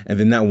around. And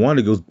then that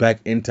Wanda goes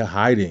back into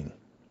hiding.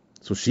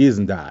 So she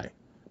doesn't die.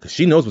 Because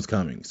she knows what's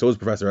coming. So does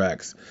Professor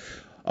X.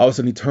 All of a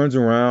sudden, he turns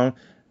around.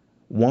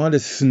 Wanda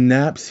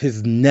snaps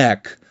his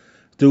neck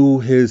through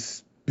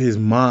his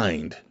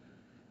mind.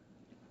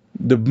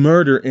 The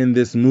murder in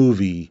this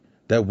movie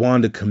that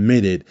Wanda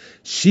committed,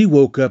 she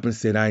woke up and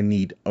said, I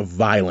need a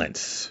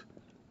violence.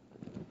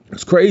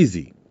 It's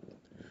crazy.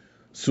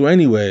 So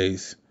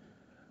anyways,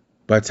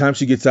 by the time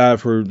she gets out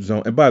of her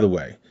zone, and by the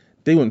way,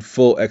 they went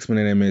full X-Men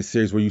animated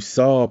series where you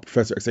saw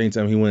Professor X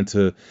anytime he went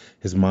to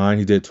his mind.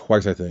 He did it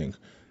twice, I think.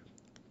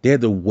 They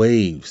had the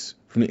waves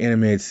from the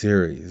animated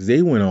series.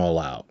 They went all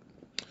out.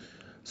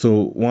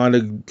 So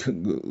Wanda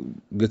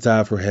gets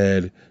out of her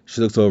head.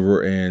 She looks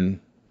over and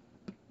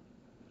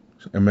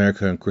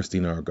America and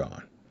Christina are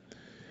gone.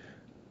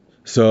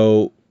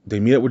 So they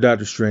meet up with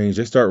Doctor Strange.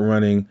 They start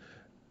running.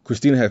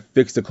 Christina had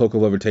fixed the cloak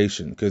of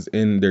levitation because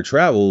in their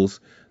travels,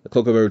 the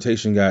cloak of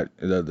levitation got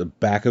the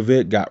back of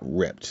it got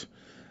ripped,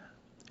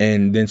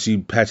 and then she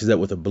patches that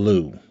with a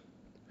blue.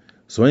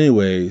 So,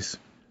 anyways,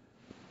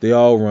 they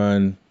all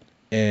run,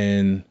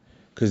 and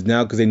because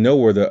they know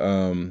where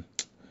the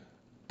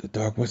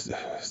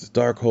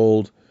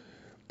Darkhold,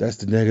 that's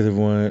the negative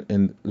one,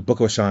 and the Book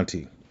of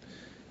Ashanti.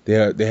 They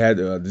had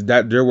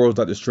that their world.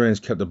 Doctor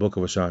Strange kept the Book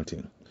of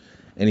Ashanti,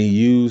 and he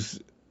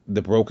used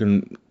the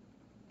broken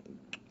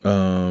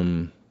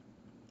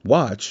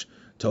watch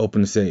to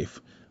open the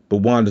safe. But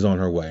Wanda's on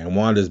her way, and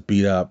Wanda's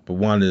beat up, but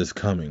Wanda is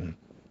coming.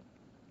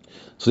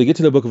 So they get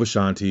to the Book of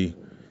Ashanti,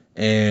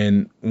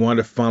 and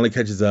Wanda finally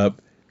catches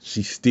up.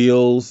 She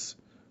steals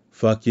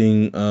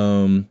fucking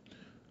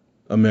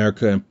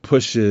America and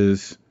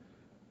pushes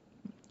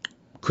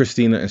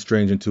Christina and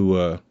Strange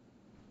into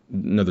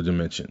another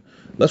dimension.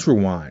 Let's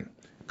rewind,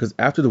 because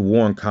after the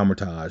war on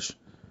Kamar-Taj,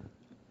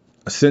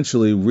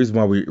 essentially, the reason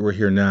why we're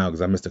here now,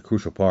 because I missed a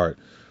crucial part,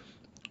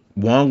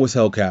 Wong was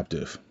held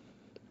captive.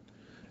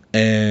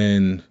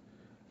 And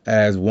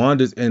as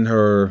Wanda's in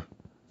her,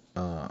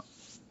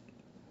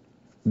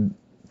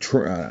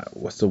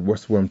 what's the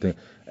word thing?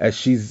 As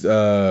she's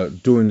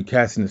doing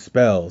casting the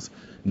spells,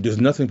 there's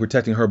nothing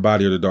protecting her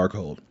body or the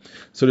Darkhold.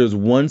 So there's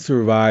one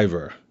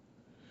survivor.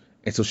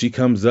 And so she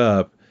comes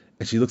up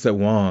and she looks at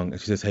Wong and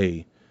she says,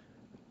 hey,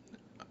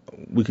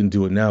 we can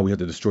do it now. We have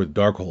to destroy the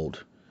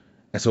Darkhold.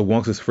 And so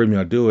Wong says, free me,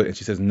 I'll do it. And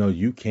she says, no,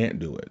 you can't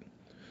do it.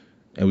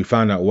 And we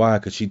find out why,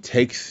 because she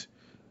takes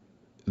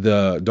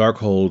the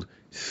Darkhold,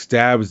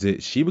 stabs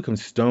it, she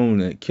becomes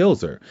stone, and it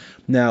kills her.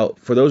 Now,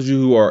 for those of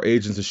you who are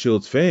Agents of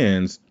S.H.I.E.L.D.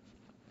 fans,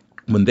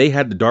 when they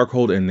had the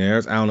Darkhold in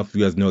theirs, I don't know if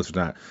you guys noticed or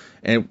not,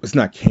 And it's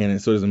not canon,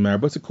 so it doesn't matter.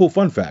 But it's a cool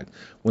fun fact.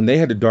 When they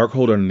had the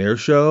Darkhold on their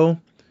show,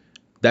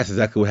 that's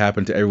exactly what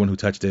happened to everyone who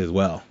touched it as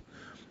well.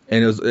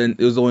 And it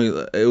was one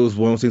of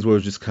those things where it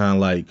was just kind of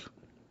like,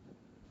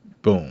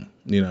 boom,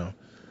 you know.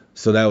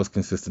 So that was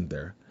consistent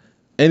there.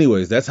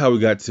 Anyways, that's how we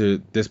got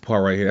to this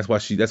part right here. That's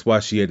why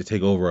she had to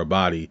take over her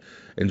body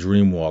and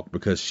dreamwalk,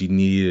 because she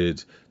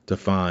needed to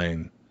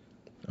find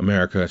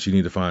America. She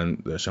needed to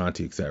find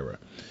Ashanti, etc.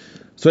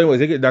 So anyways,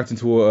 they get knocked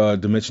into a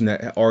dimension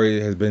that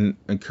Arya has been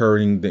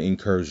incurring the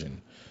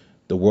incursion.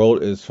 The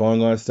world is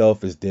falling on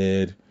itself, is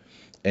dead.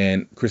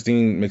 And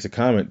Christine makes a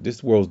comment,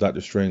 this world's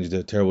Doctor Strange did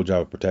a terrible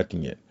job of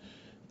protecting it.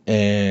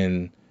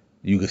 And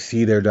you can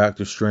see their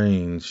Doctor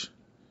Strange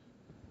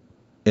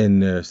in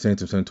the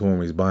Sanctum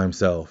Sanctorum. He's by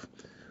himself.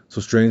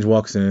 So Strange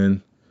walks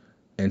in,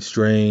 and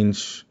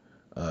Strange,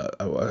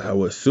 I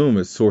would assume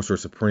it's Sorcerer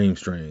Supreme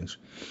Strange,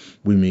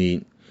 we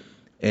meet.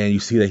 And you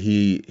see that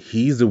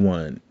he's the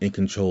one in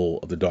control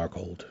of the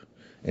Darkhold.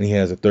 And he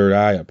has a third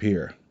eye up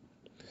here.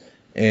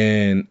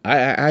 And I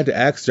had to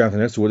ask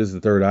Jonathan Esther, what does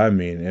the third eye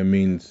mean? It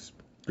means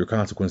your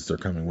consequences are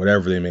coming,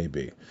 whatever they may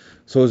be.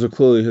 So those are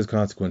clearly his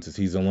consequences.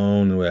 He's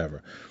alone and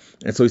whatever.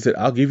 And so he said,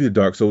 I'll give you the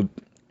dark. So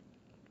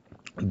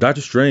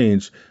Doctor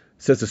Strange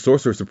says to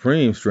Sorcerer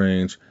Supreme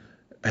Strange,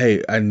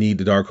 hey, I need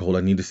the Darkhold.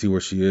 I need to see where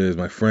she is.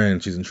 My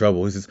friend, she's in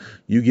trouble. He says,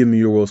 you give me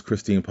your world's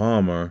Christine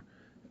Palmer,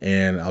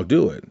 and I'll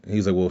do it. And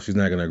he's like, well, she's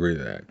not going to agree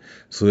to that.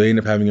 So they end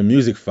up having a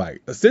music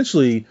fight.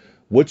 Essentially,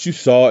 what you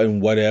saw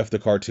in What If, the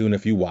cartoon,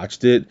 if you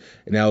watched it,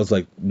 and that was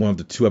like one of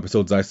the 2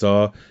 episodes I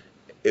saw,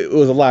 it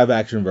was a live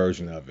action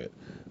version of it,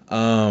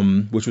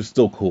 which was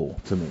still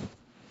cool to me.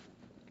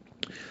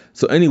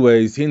 So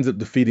anyways, he ends up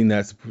defeating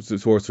that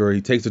sorcerer.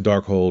 He takes the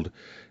Darkhold.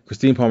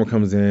 Christine Palmer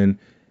comes in,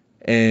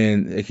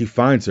 and he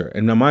finds her.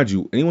 And now, mind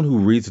you, anyone who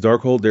reads the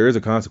Darkhold, there is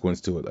a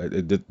consequence to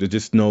it. There's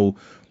just no,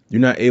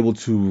 you're not able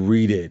to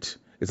read it.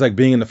 It's like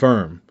being in the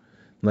firm.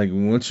 Like,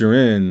 once you're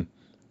in,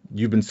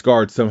 you've been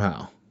scarred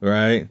somehow,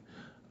 right?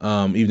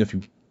 Even if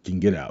you can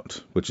get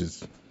out, which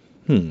is,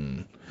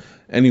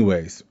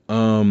 Anyways,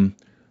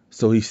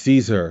 so he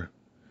sees her,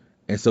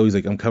 and so he's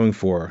like, I'm coming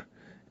for her.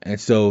 And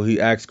so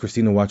he asks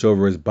Christine to watch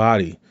over his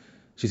body.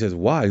 She says,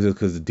 why? He says,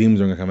 because the demons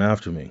are going to come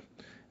after me.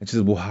 And she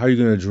says, well, how are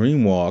you going to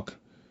dream walk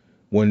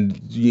when how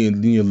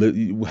are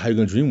you going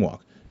to dream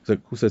walk? He's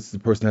like, who says the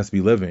person has to be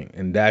living?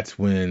 And that's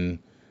when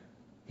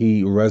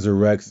he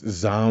resurrects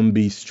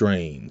Zombie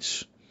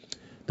Strange.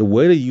 The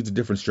way they used the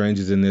different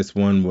Stranges in this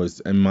one was,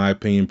 in my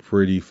opinion,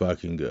 pretty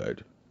fucking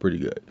good. Pretty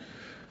good.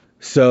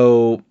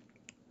 So,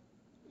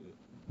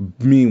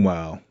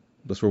 meanwhile,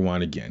 let's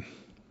rewind again.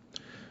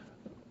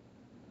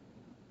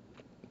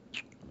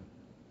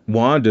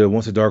 Wanda,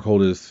 once the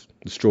Darkhold is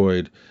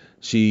destroyed,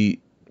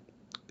 she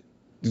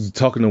is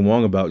talking to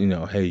Wong about,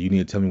 hey, you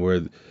need to tell me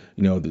where,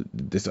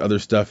 this other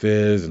stuff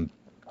is. And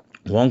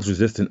Wong's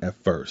resistant at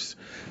first.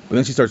 But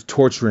then she starts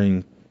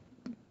torturing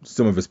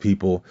some of his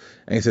people.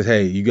 And he says,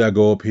 hey, you got to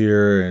go up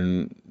here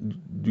and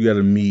you got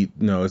to meet,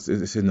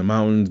 it's in the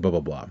mountains, blah, blah,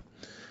 blah.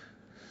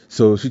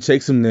 So she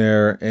takes him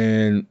there,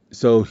 and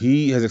so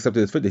he has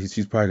accepted his fate that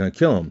she's probably going to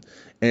kill him.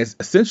 And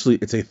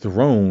it's a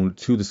throne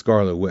to the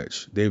Scarlet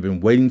Witch. They've been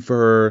waiting for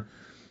her,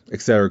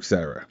 etc.,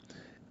 etc.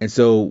 And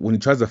so when he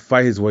tries to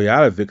fight his way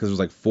out of it, because there's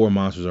like 4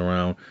 monsters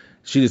around,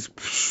 she just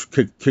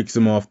kicks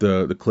him off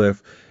the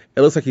cliff.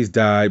 It looks like he's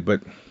died,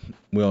 but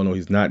we all know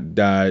he's not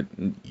died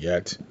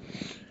yet.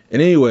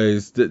 And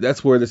anyways,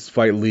 that's where this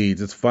fight leads.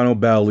 This final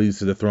battle leads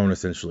to the throne,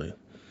 essentially.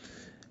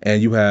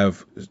 And you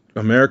have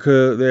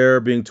America there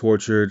being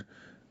tortured.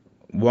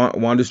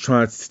 Wanda's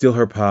trying to steal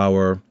her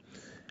power.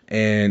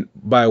 And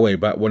by the way,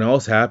 when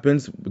else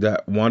happens,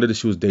 that Wanda that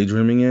she was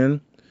daydreaming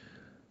in,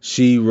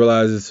 she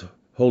realizes,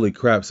 holy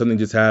crap, something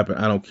just happened.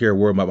 I don't care.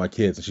 Worry about my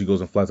kids. And she goes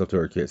and flies up to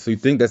her kids. So you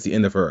think that's the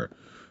end of her,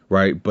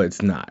 right? But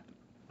it's not.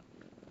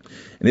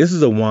 And this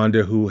is a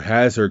Wanda who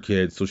has her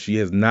kids, so she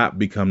has not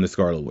become the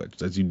Scarlet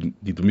Witch. As you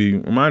need to be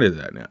reminded of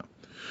that now.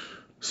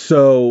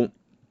 So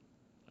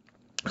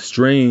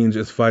Strange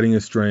is fighting a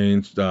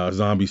Strange,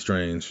 Zombie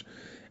Strange.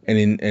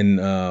 And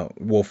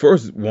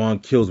first Wong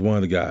kills one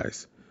of the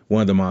guys,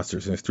 one of the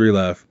monsters, and there's 3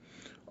 left.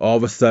 All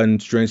of a sudden,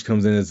 Strange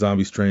comes in as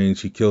Zombie Strange.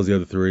 He kills the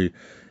other 3.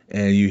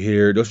 And you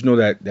hear, don't you know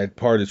that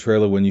part of the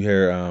trailer when you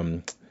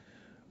hear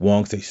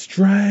Wong say,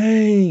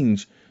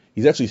 Strange?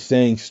 He's actually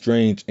saying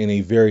Strange in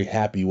a very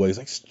happy way. He's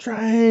like,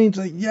 Strange,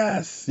 like,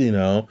 yes,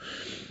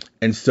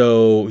 And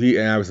so he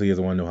obviously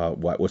doesn't want to know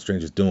what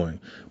Strange is doing.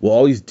 Well,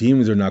 all these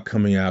demons are now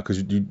coming out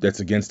because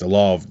that's against the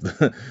law of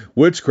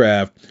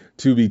witchcraft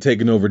to be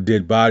taking over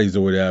dead bodies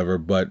or whatever.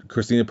 But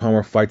Christina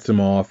Palmer fights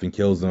them off and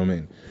kills them,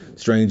 and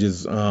Strange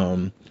is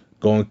going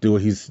through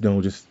it. He's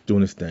just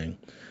doing his thing.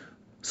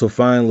 So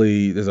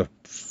finally, there's a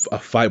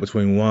fight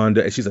between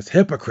Wanda, and she says,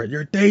 hypocrite,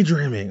 you're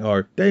daydreaming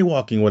or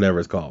daywalking, whatever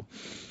it's called.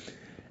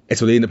 And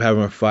so they end up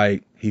having a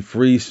fight. He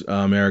frees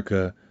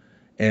America.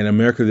 And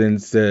America then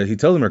said, he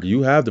tells America,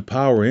 you have the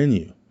power in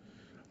you.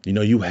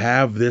 You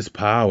have this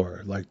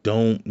power. Like,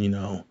 don't,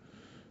 let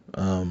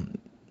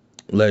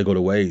it go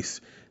to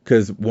waste.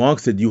 Because Wong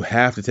said, you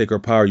have to take her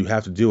power. You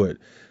have to do it.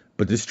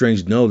 But this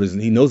Strange knows, and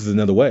he knows there's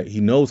another way. He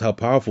knows how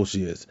powerful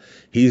she is.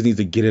 He just needs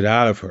to get it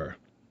out of her.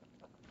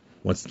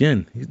 Once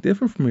again, he's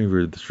different from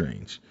every other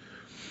Strange.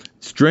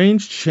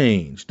 Strange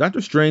changed. Doctor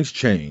Strange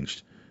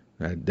changed.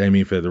 I didn't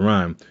mean for the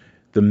rhyme.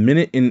 The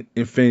minute in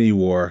Infinity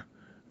War,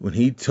 when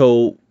he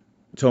told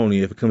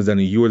Tony, if it comes down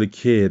to you or the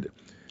kid,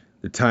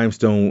 the time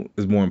stone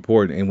is more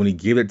important. And when he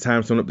gave that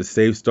time stone up to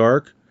save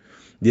Stark,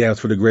 yeah, it was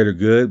for the greater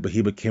good, but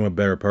he became a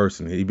better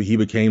person. He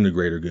became the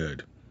greater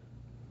good.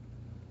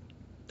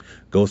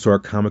 Goes to our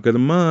comic of the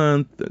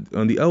month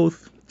on the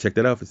Oath. Check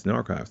that out if it's in the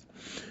archives.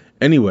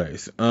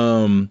 Anyways,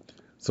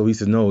 so he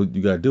says, no,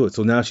 you got to do it.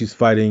 So now she's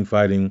fighting.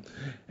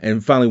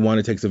 And finally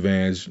Wanda takes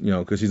advantage,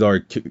 because she's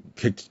already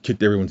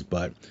kicked everyone's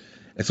butt.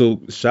 And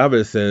so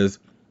Chavez says,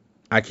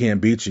 I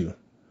can't beat you,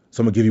 so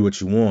I'm going to give you what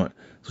you want.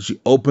 So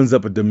she opens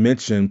up a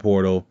dimension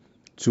portal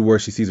to where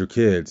she sees her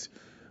kids.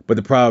 But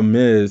the problem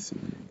is,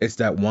 it's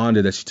that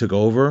Wanda that she took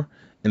over,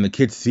 and the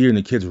kids see her, and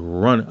the kids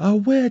run. A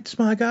witch,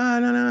 my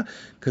God,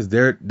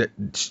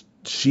 because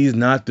she's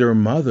not their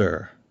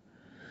mother.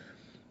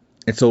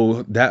 And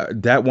so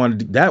that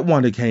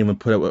Wanda came and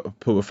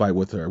put a fight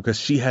with her because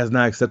she has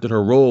not accepted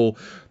her role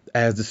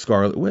as the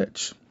Scarlet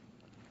Witch.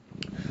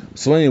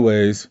 So,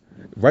 anyways,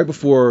 right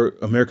before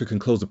America can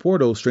close the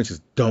portal, Strange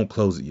says, "Don't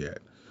close it yet."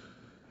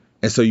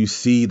 And so you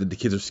see that the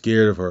kids are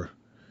scared of her,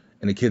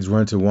 and the kids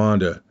run to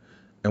Wanda,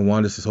 and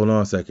Wanda says, "Hold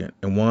on a second."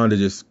 And Wanda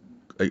just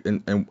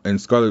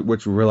and Scarlet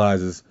Witch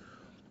realizes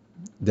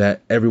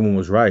that everyone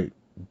was right.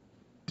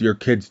 Your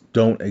kids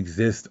don't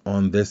exist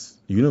on this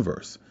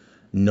universe.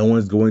 No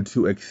one's going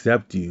to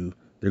accept you.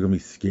 They're going to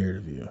be scared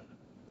of you.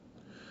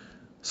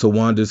 So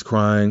Wanda's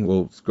crying.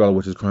 Well, Scarlet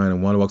Witch is crying,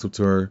 and Wanda walks up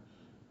to her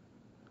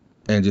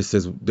and just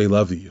says, "They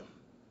love you,"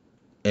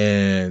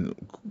 and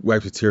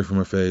wipes a tear from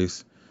her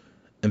face.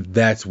 And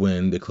that's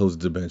when they close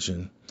the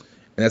dimension.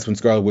 And that's when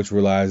Scarlet Witch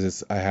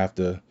realizes, I have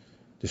to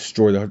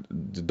destroy the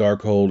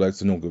Darkhold.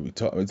 That's no good.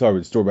 It's already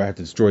destroyed, but I have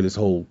to destroy this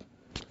whole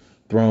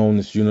throne,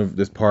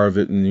 this part of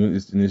it in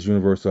this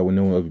universe, so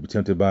no one will be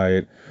tempted by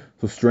it.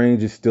 So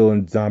Strange is still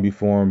in zombie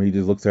form. He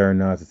just looks at her and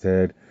nods his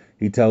head.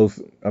 He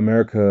tells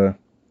America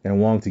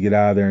and Wong to get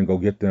out of there and go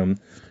get them.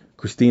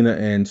 Christina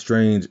and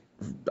Strange,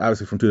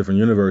 obviously from two different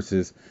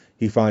universes,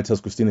 he finally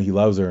tells Christina he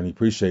loves her and he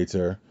appreciates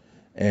her.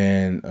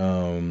 And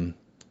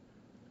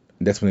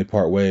that's when they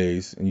part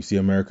ways. And you see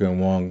America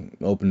and Wong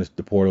open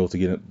the portal to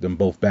get them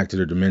both back to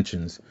their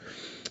dimensions.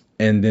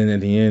 And then at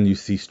the end, you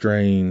see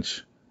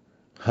Strange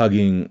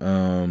hugging,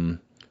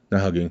 not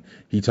hugging.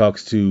 He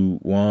talks to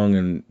Wong,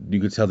 and you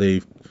could tell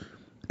they've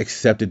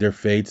accepted their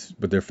fates,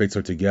 but their fates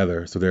are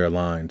together, so they're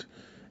aligned.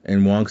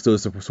 And Wong still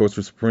is the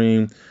Sorcerer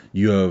Supreme.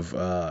 You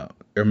have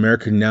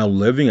America now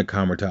living at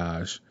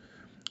Kamar-Taj,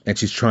 and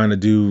she's trying to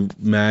do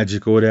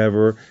magic or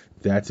whatever.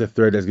 That's a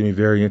thread that's going to be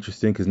very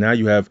interesting, because now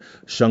you have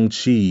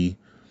Shang-Chi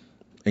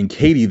and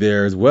Katie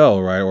there as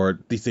well, right? Or at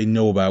least they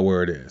know about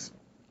where it is.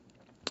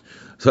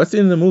 So that's the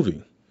end of the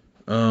movie.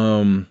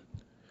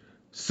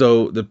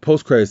 So the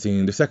post-credit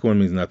scene, the second one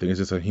means nothing. It's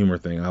just a humor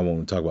thing. I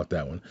won't talk about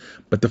that one.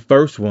 But the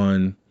first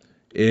one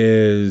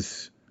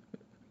is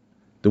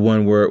the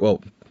one where,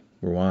 well,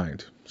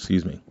 rewind.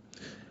 Excuse me.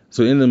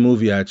 So in the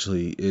movie,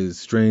 actually, is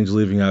Strange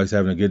leaving out. He's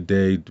having a good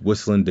day,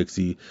 whistling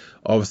Dixie.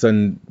 All of a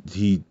sudden,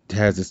 he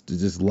has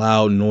this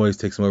loud noise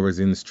takes him over. He's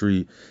in the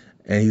street,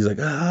 and he's like,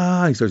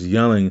 ah! He starts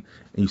yelling,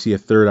 and you see a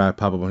third eye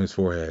pop up on his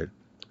forehead.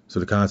 So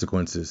the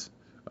consequences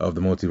of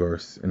the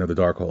multiverse and of the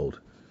Darkhold,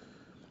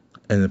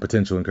 and the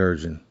potential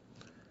incursion.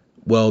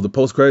 Well, the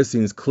post-credit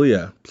scene is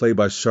Clea, played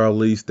by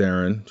Charlize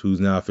Theron,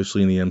 who's now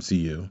officially in the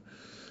MCU.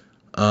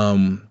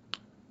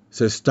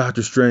 Says,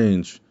 Doctor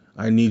Strange,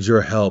 I need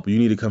your help. You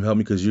need to come help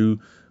me because you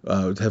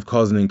have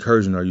caused an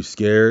incursion. Are you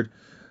scared?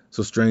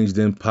 So Strange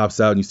then pops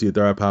out, and you see a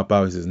third eye pop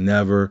out. He says,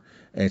 never.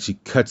 And she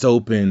cuts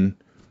open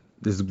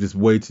this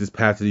way to this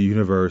path to the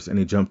universe, and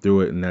they jump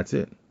through it, and that's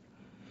it.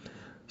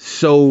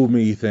 So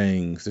many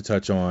things to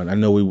touch on. I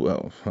know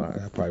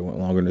I probably went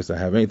longer than this. I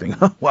have anything.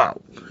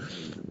 Wow.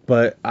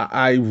 But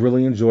I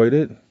really enjoyed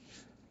it.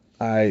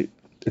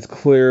 It's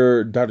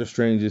clear Doctor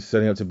Strange is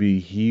setting up to be a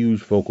huge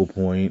focal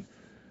point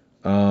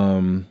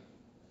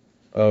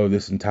of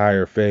this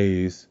entire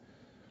phase.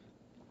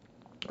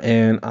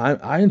 And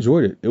I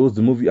enjoyed it. It was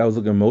the movie I was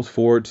looking most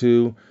forward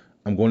to.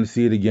 I'm going to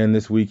see it again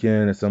this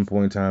weekend at some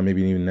point in time,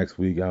 maybe even next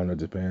week. I don't know, it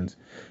depends.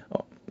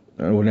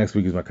 Well, next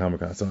week is my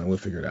Comic-Con, so we'll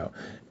figure it out.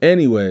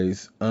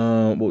 Anyways,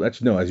 well,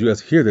 actually, no, as you guys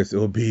hear this, it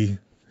will be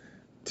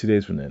 2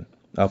 days from then.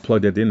 I'll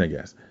plug that in, I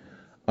guess.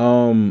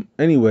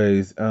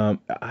 Anyways, I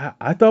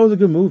thought it was a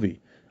good movie.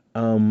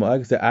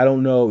 Like I said, I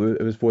don't know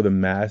if it's for the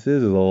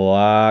masses. There's a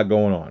lot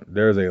going on.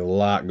 There's a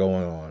lot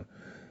going on.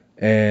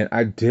 And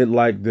I did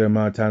like the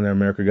amount of time that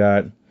America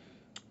got.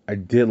 I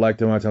did like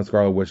the amount of time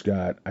Scarlet Witch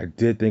got. I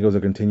did think it was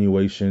a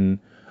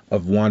continuation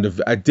of Wanda.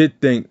 I still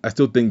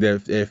think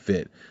that it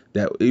fit.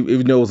 That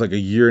even though it was like a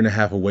year and a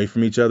half away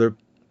from each other,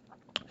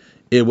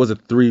 it was a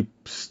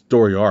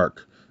 3-story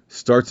arc.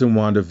 Starts in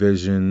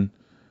WandaVision,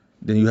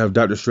 then you have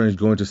Doctor Strange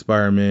going to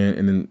Spider-Man,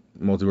 and then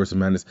Multiverse of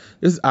Madness.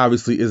 This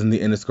obviously isn't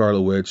the end of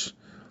Scarlet Witch.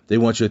 they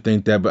want you to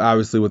think that. But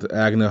obviously, with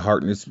Agnes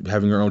Harkness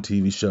having her own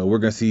TV show, we're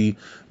gonna see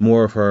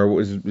more of her,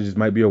 which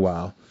might be a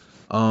while.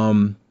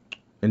 Um,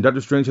 and Doctor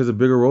Strange has a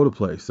bigger role to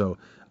play, so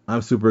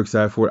I'm super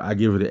excited for it. I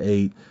give it an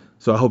 8.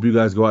 So I hope you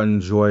guys go out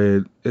and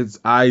enjoy it.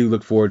 I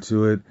look forward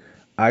to it.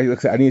 Like I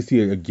said, I need to see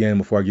it again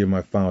before I give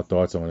my final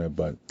thoughts on it,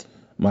 but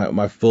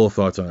my full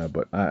thoughts on it.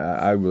 But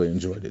I really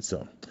enjoyed it.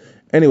 So,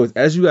 anyways,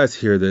 as you guys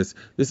hear this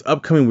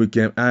upcoming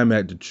weekend, I'm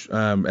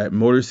at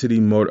Motor City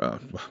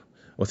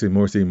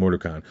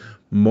MotorCon,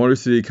 Motor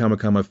City Comic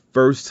Con. My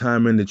first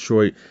time in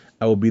Detroit.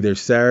 I will be there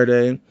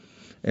Saturday,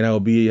 and I will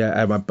be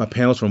at my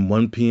panels from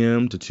 1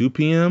 p.m. to 2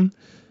 p.m.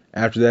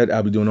 After that,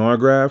 I'll be doing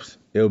autographs.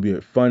 It'll be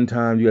a fun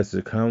time. You guys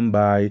should come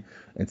by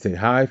and say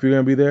hi if you're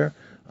gonna be there.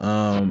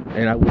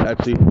 And I will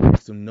actually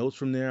take some notes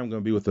from there. I'm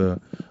gonna be with a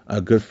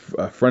good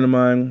friend of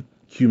mine,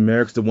 Hugh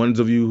Merrick's. The ones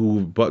of you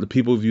who bought, the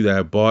people of you that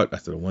have bought, I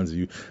said the ones of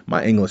you.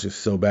 My English is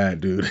so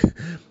bad, dude.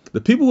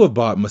 The people who have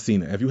bought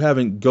Messina, if you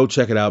haven't, go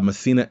check it out.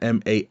 Messina,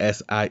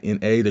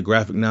 Masina, the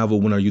graphic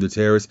novel When Are You the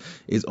Terrorist,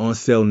 is on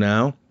sale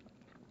now.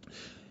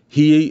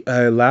 He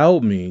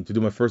allowed me to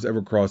do my first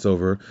ever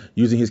crossover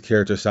using his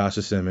character,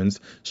 Sasha Simmons.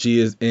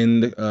 She is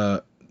in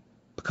a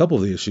couple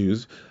of the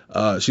issues.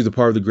 She's a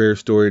part of the greater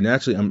story. And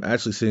actually, I'm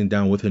actually sitting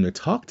down with him to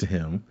talk to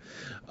him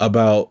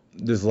about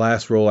this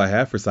last role I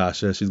have for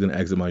Sasha. She's going to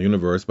exit my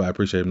universe, but I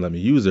appreciate him letting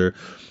me use her.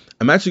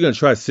 I'm actually going to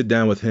try to sit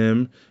down with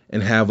him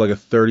and have like a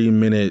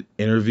 30-minute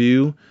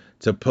interview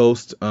to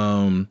post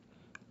on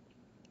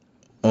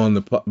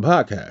the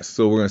podcast.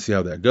 So we're going to see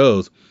how that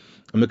goes.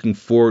 I'm looking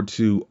forward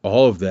to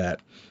all of that.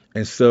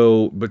 And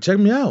so, but check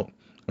me out.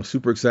 I'm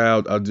super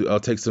excited.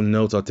 I'll take some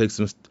notes. I'll take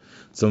some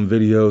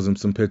videos and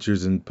some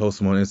pictures and post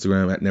them on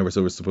Instagram at Never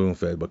Silver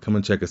Spoonfed. But come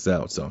and check us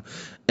out. So,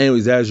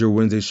 anyways, that is your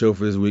Wednesday show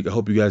for this week. I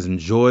hope you guys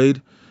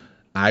enjoyed.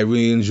 I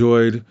really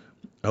enjoyed.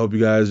 I hope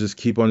you guys just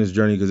keep on this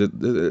journey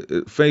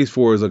because phase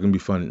 4 is going to be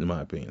fun in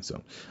my opinion.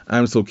 So,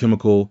 I'm So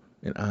Chemical,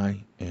 and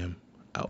I am